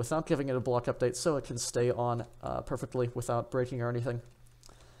paste in without giving it a block update, so it can stay on perfectly without breaking or anything.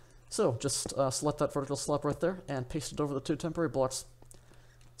 So just select that vertical slab right there, and paste it over the 2 temporary blocks.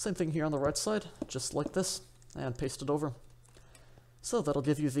 Same thing here on the right side, just like this, and paste it over. So that'll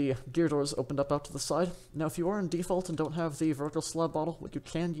give you the gear doors opened up out to the side. Now if you are in default and don't have the vertical slab model, what you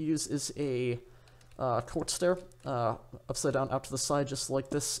can use is a quartz stair, upside down out to the side, just like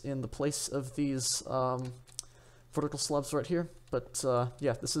this, in the place of these vertical slabs right here. But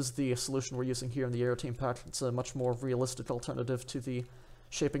yeah, this is the solution we're using here in the Aeroteam pack. It's a much more realistic alternative to the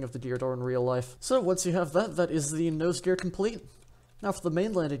shaping of the gear door in real life. So once you have that, that is the nose gear complete. Now for the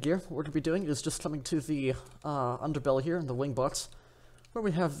main landing gear, what we're going to be doing is just coming to the underbelly here in the wing box, where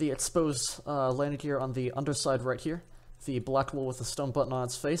we have the exposed landing gear on the underside right here, the black wool with the stone button on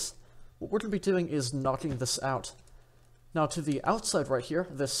its face. What we're going to be doing is knocking this out. Now to the outside right here,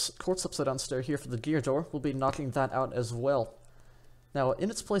 this quartz upside down stair here for the gear door, we'll be knocking that out as well. Now in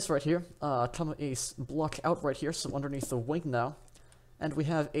its place right here, come a block out right here, so underneath the wing now, and we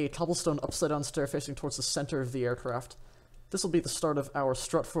have a cobblestone upside down stair facing towards the center of the aircraft. This will be the start of our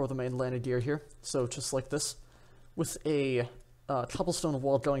strut for the main landing gear here, so just like this, with a cobblestone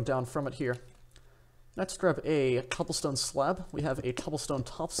wall going down from it here. Next, grab a cobblestone slab. We have a cobblestone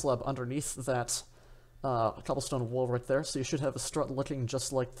top slab underneath that cobblestone wall right there, so you should have a strut looking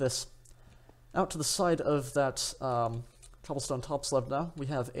just like this. Out to the side of that cobblestone top slab now, we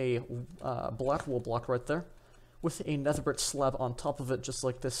have a black wool block right there, with a netherbrick slab on top of it just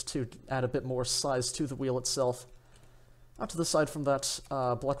like this to add a bit more size to the wheel itself. Out to the side from that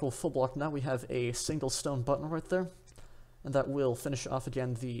black wool full block now, we have a single stone button right there, and that will finish off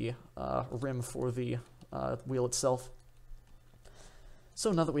again the rim for the wheel itself.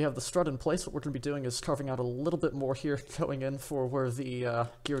 So now that we have the strut in place, what we're going to be doing is carving out a little bit more here, going in for where the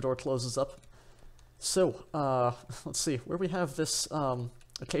gear door closes up. So, let's see, where we have this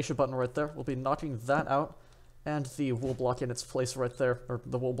acacia button right there, we'll be knocking that out, and the wool block in its place right there, or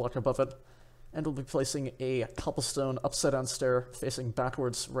the wool block above it. And we'll be placing a cobblestone upside down stair facing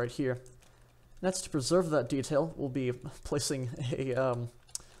backwards right here. Next, to preserve that detail, we'll be placing a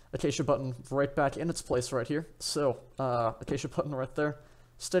acacia button right back in its place right here. So, acacia button right there,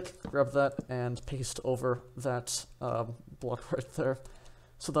 stick, grab that, and paste over that block right there.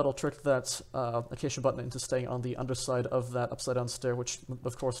 So that'll trick that acacia button into staying on the underside of that upside down stair, which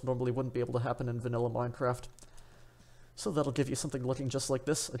of course normally wouldn't be able to happen in vanilla Minecraft. So that'll give you something looking just like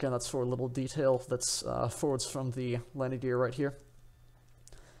this. Again, that's for a little detail that's forwards from the landing gear right here.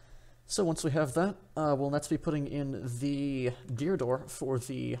 So once we have that, we'll next be putting in the gear door for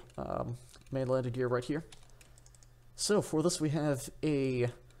the main landing gear right here. So for this we have a,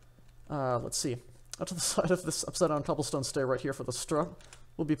 let's see, out to the side of this upside down cobblestone stair right here for the strut,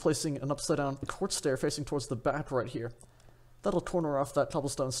 we'll be placing an upside down quartz stair facing towards the back right here. That'll corner off that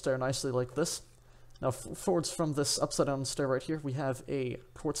cobblestone stair nicely like this. Now, forwards from this upside-down stair right here, we have a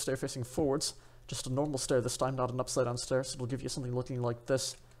quartz stair facing forwards. Just a normal stair this time, not an upside-down stair, so it'll give you something looking like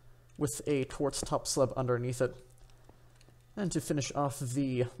this. with a quartz top slab underneath it. And to finish off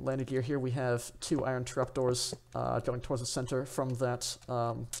the landing gear here, we have 2 iron trapdoors going towards the center from that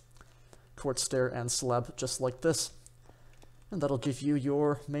quartz stair and slab, just like this. And that'll give you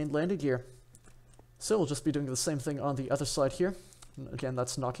your main landing gear. So we'll just be doing the same thing on the other side here. And again,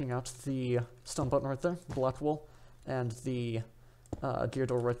 that's knocking out the stone button right there, black wall, and the gear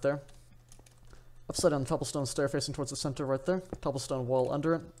door right there. Upside down cobblestone stair facing towards the center right there, cobblestone wall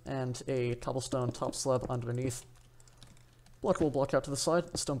under it, and a cobblestone top slab underneath. Black wall block out to the side,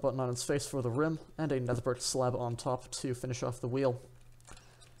 a stone button on its face for the rim, and a nether brick slab on top to finish off the wheel.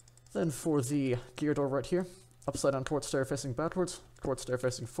 Then for the gear door right here, upside down quartz stair facing backwards, quartz stair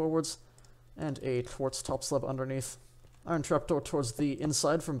facing forwards, and a quartz top slab underneath. Iron trapdoor towards the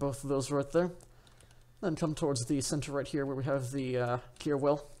inside from both of those right there. Then come towards the center right here where we have the gear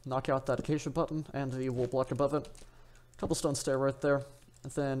well, knock out that acacia button and the wool block above it. Cobblestone stair right there,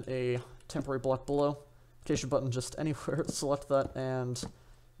 and then a temporary block below. Acacia button just anywhere, select that and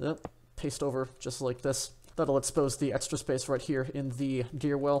paste over just like this. That'll expose the extra space right here in the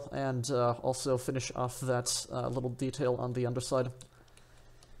gear well and also finish off that little detail on the underside.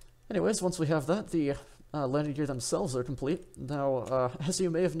 Anyways, once we have that, the landing gear themselves are complete. Now, as you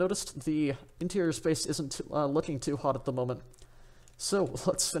may have noticed, the interior space isn't looking too hot at the moment. So,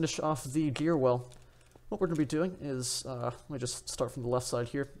 let's finish off the gear well. What we're going to be doing is, let me just start from the left side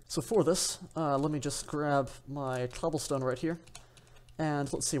here. So for this, let me just grab my cobblestone right here.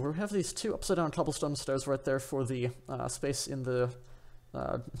 And let's see, we have these 2 upside down cobblestone stairs right there for the space in the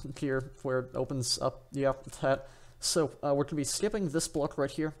gear where it opens up, yeah, that. So we're going to be skipping this block right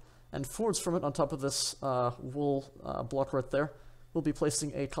here. And forwards from it, on top of this wool block right there, we'll be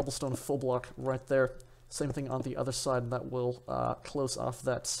placing a cobblestone full block right there. Same thing on the other side, and that will close off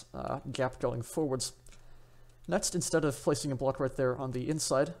that gap going forwards. Next, instead of placing a block right there on the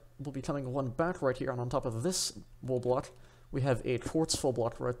inside, we'll be coming one back right here, and on top of this wool block, we have a quartz full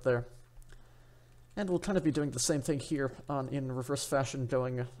block right there. And we'll kind of be doing the same thing here in reverse fashion,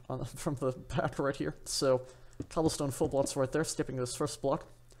 going on from the back right here. So, cobblestone full blocks right there, skipping this first block.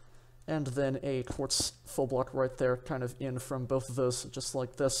 And then a quartz full block right there, kind of in from both of those, just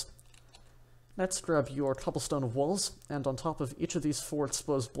like this. Next, grab your cobblestone walls, and on top of each of these 4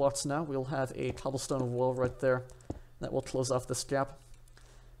 exposed blocks now, we'll have a cobblestone wall right there. That will close off this gap.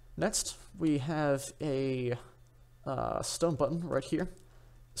 Next, we have a stone button right here.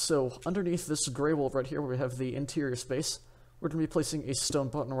 So, underneath this gray wall right here, where we have the interior space, we're going to be placing a stone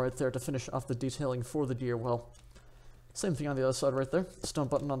button right there to finish off the detailing for the gear well. Same thing on the other side right there, stone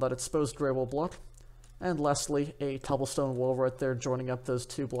button on that exposed gray wall block. And lastly, a cobblestone wall right there joining up those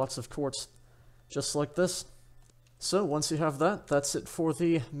 2 blocks of quartz. Just like this. So, once you have that, that's it for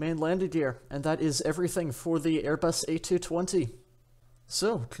the main landing gear, and that is everything for the Airbus A220.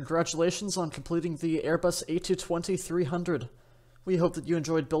 So, congratulations on completing the Airbus A220-300. We hope that you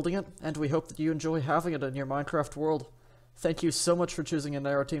enjoyed building it, and we hope that you enjoy having it in your Minecraft world. Thank you so much for choosing an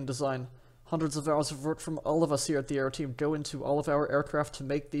Aeroteam design. Hundreds of hours of work from all of us here at the Aeroteam go into all of our aircraft to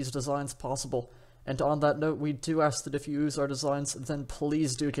make these designs possible. And on that note, we do ask that if you use our designs, then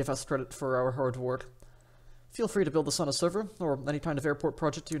please do give us credit for our hard work. Feel free to build this on a server, or any kind of airport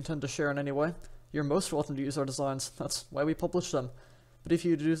project you intend to share in any way. You're most welcome to use our designs, that's why we publish them. But if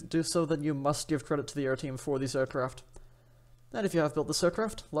you do so, then you must give credit to the Aeroteam for these aircraft. And if you have built this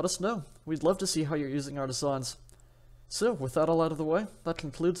aircraft, let us know. We'd love to see how you're using our designs. So, with that all out of the way, that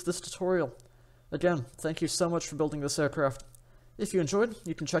concludes this tutorial. Again, thank you so much for building this aircraft. If you enjoyed,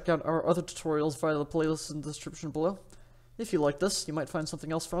 you can check out our other tutorials via the playlist in the description below. If you like this, you might find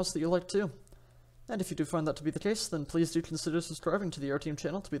something else from us that you like too. And if you do find that to be the case, then please do consider subscribing to the Aeroteam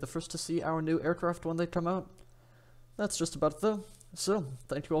channel to be the first to see our new aircraft when they come out. That's just about it though. So,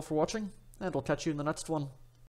 thank you all for watching, and I'll catch you in the next one.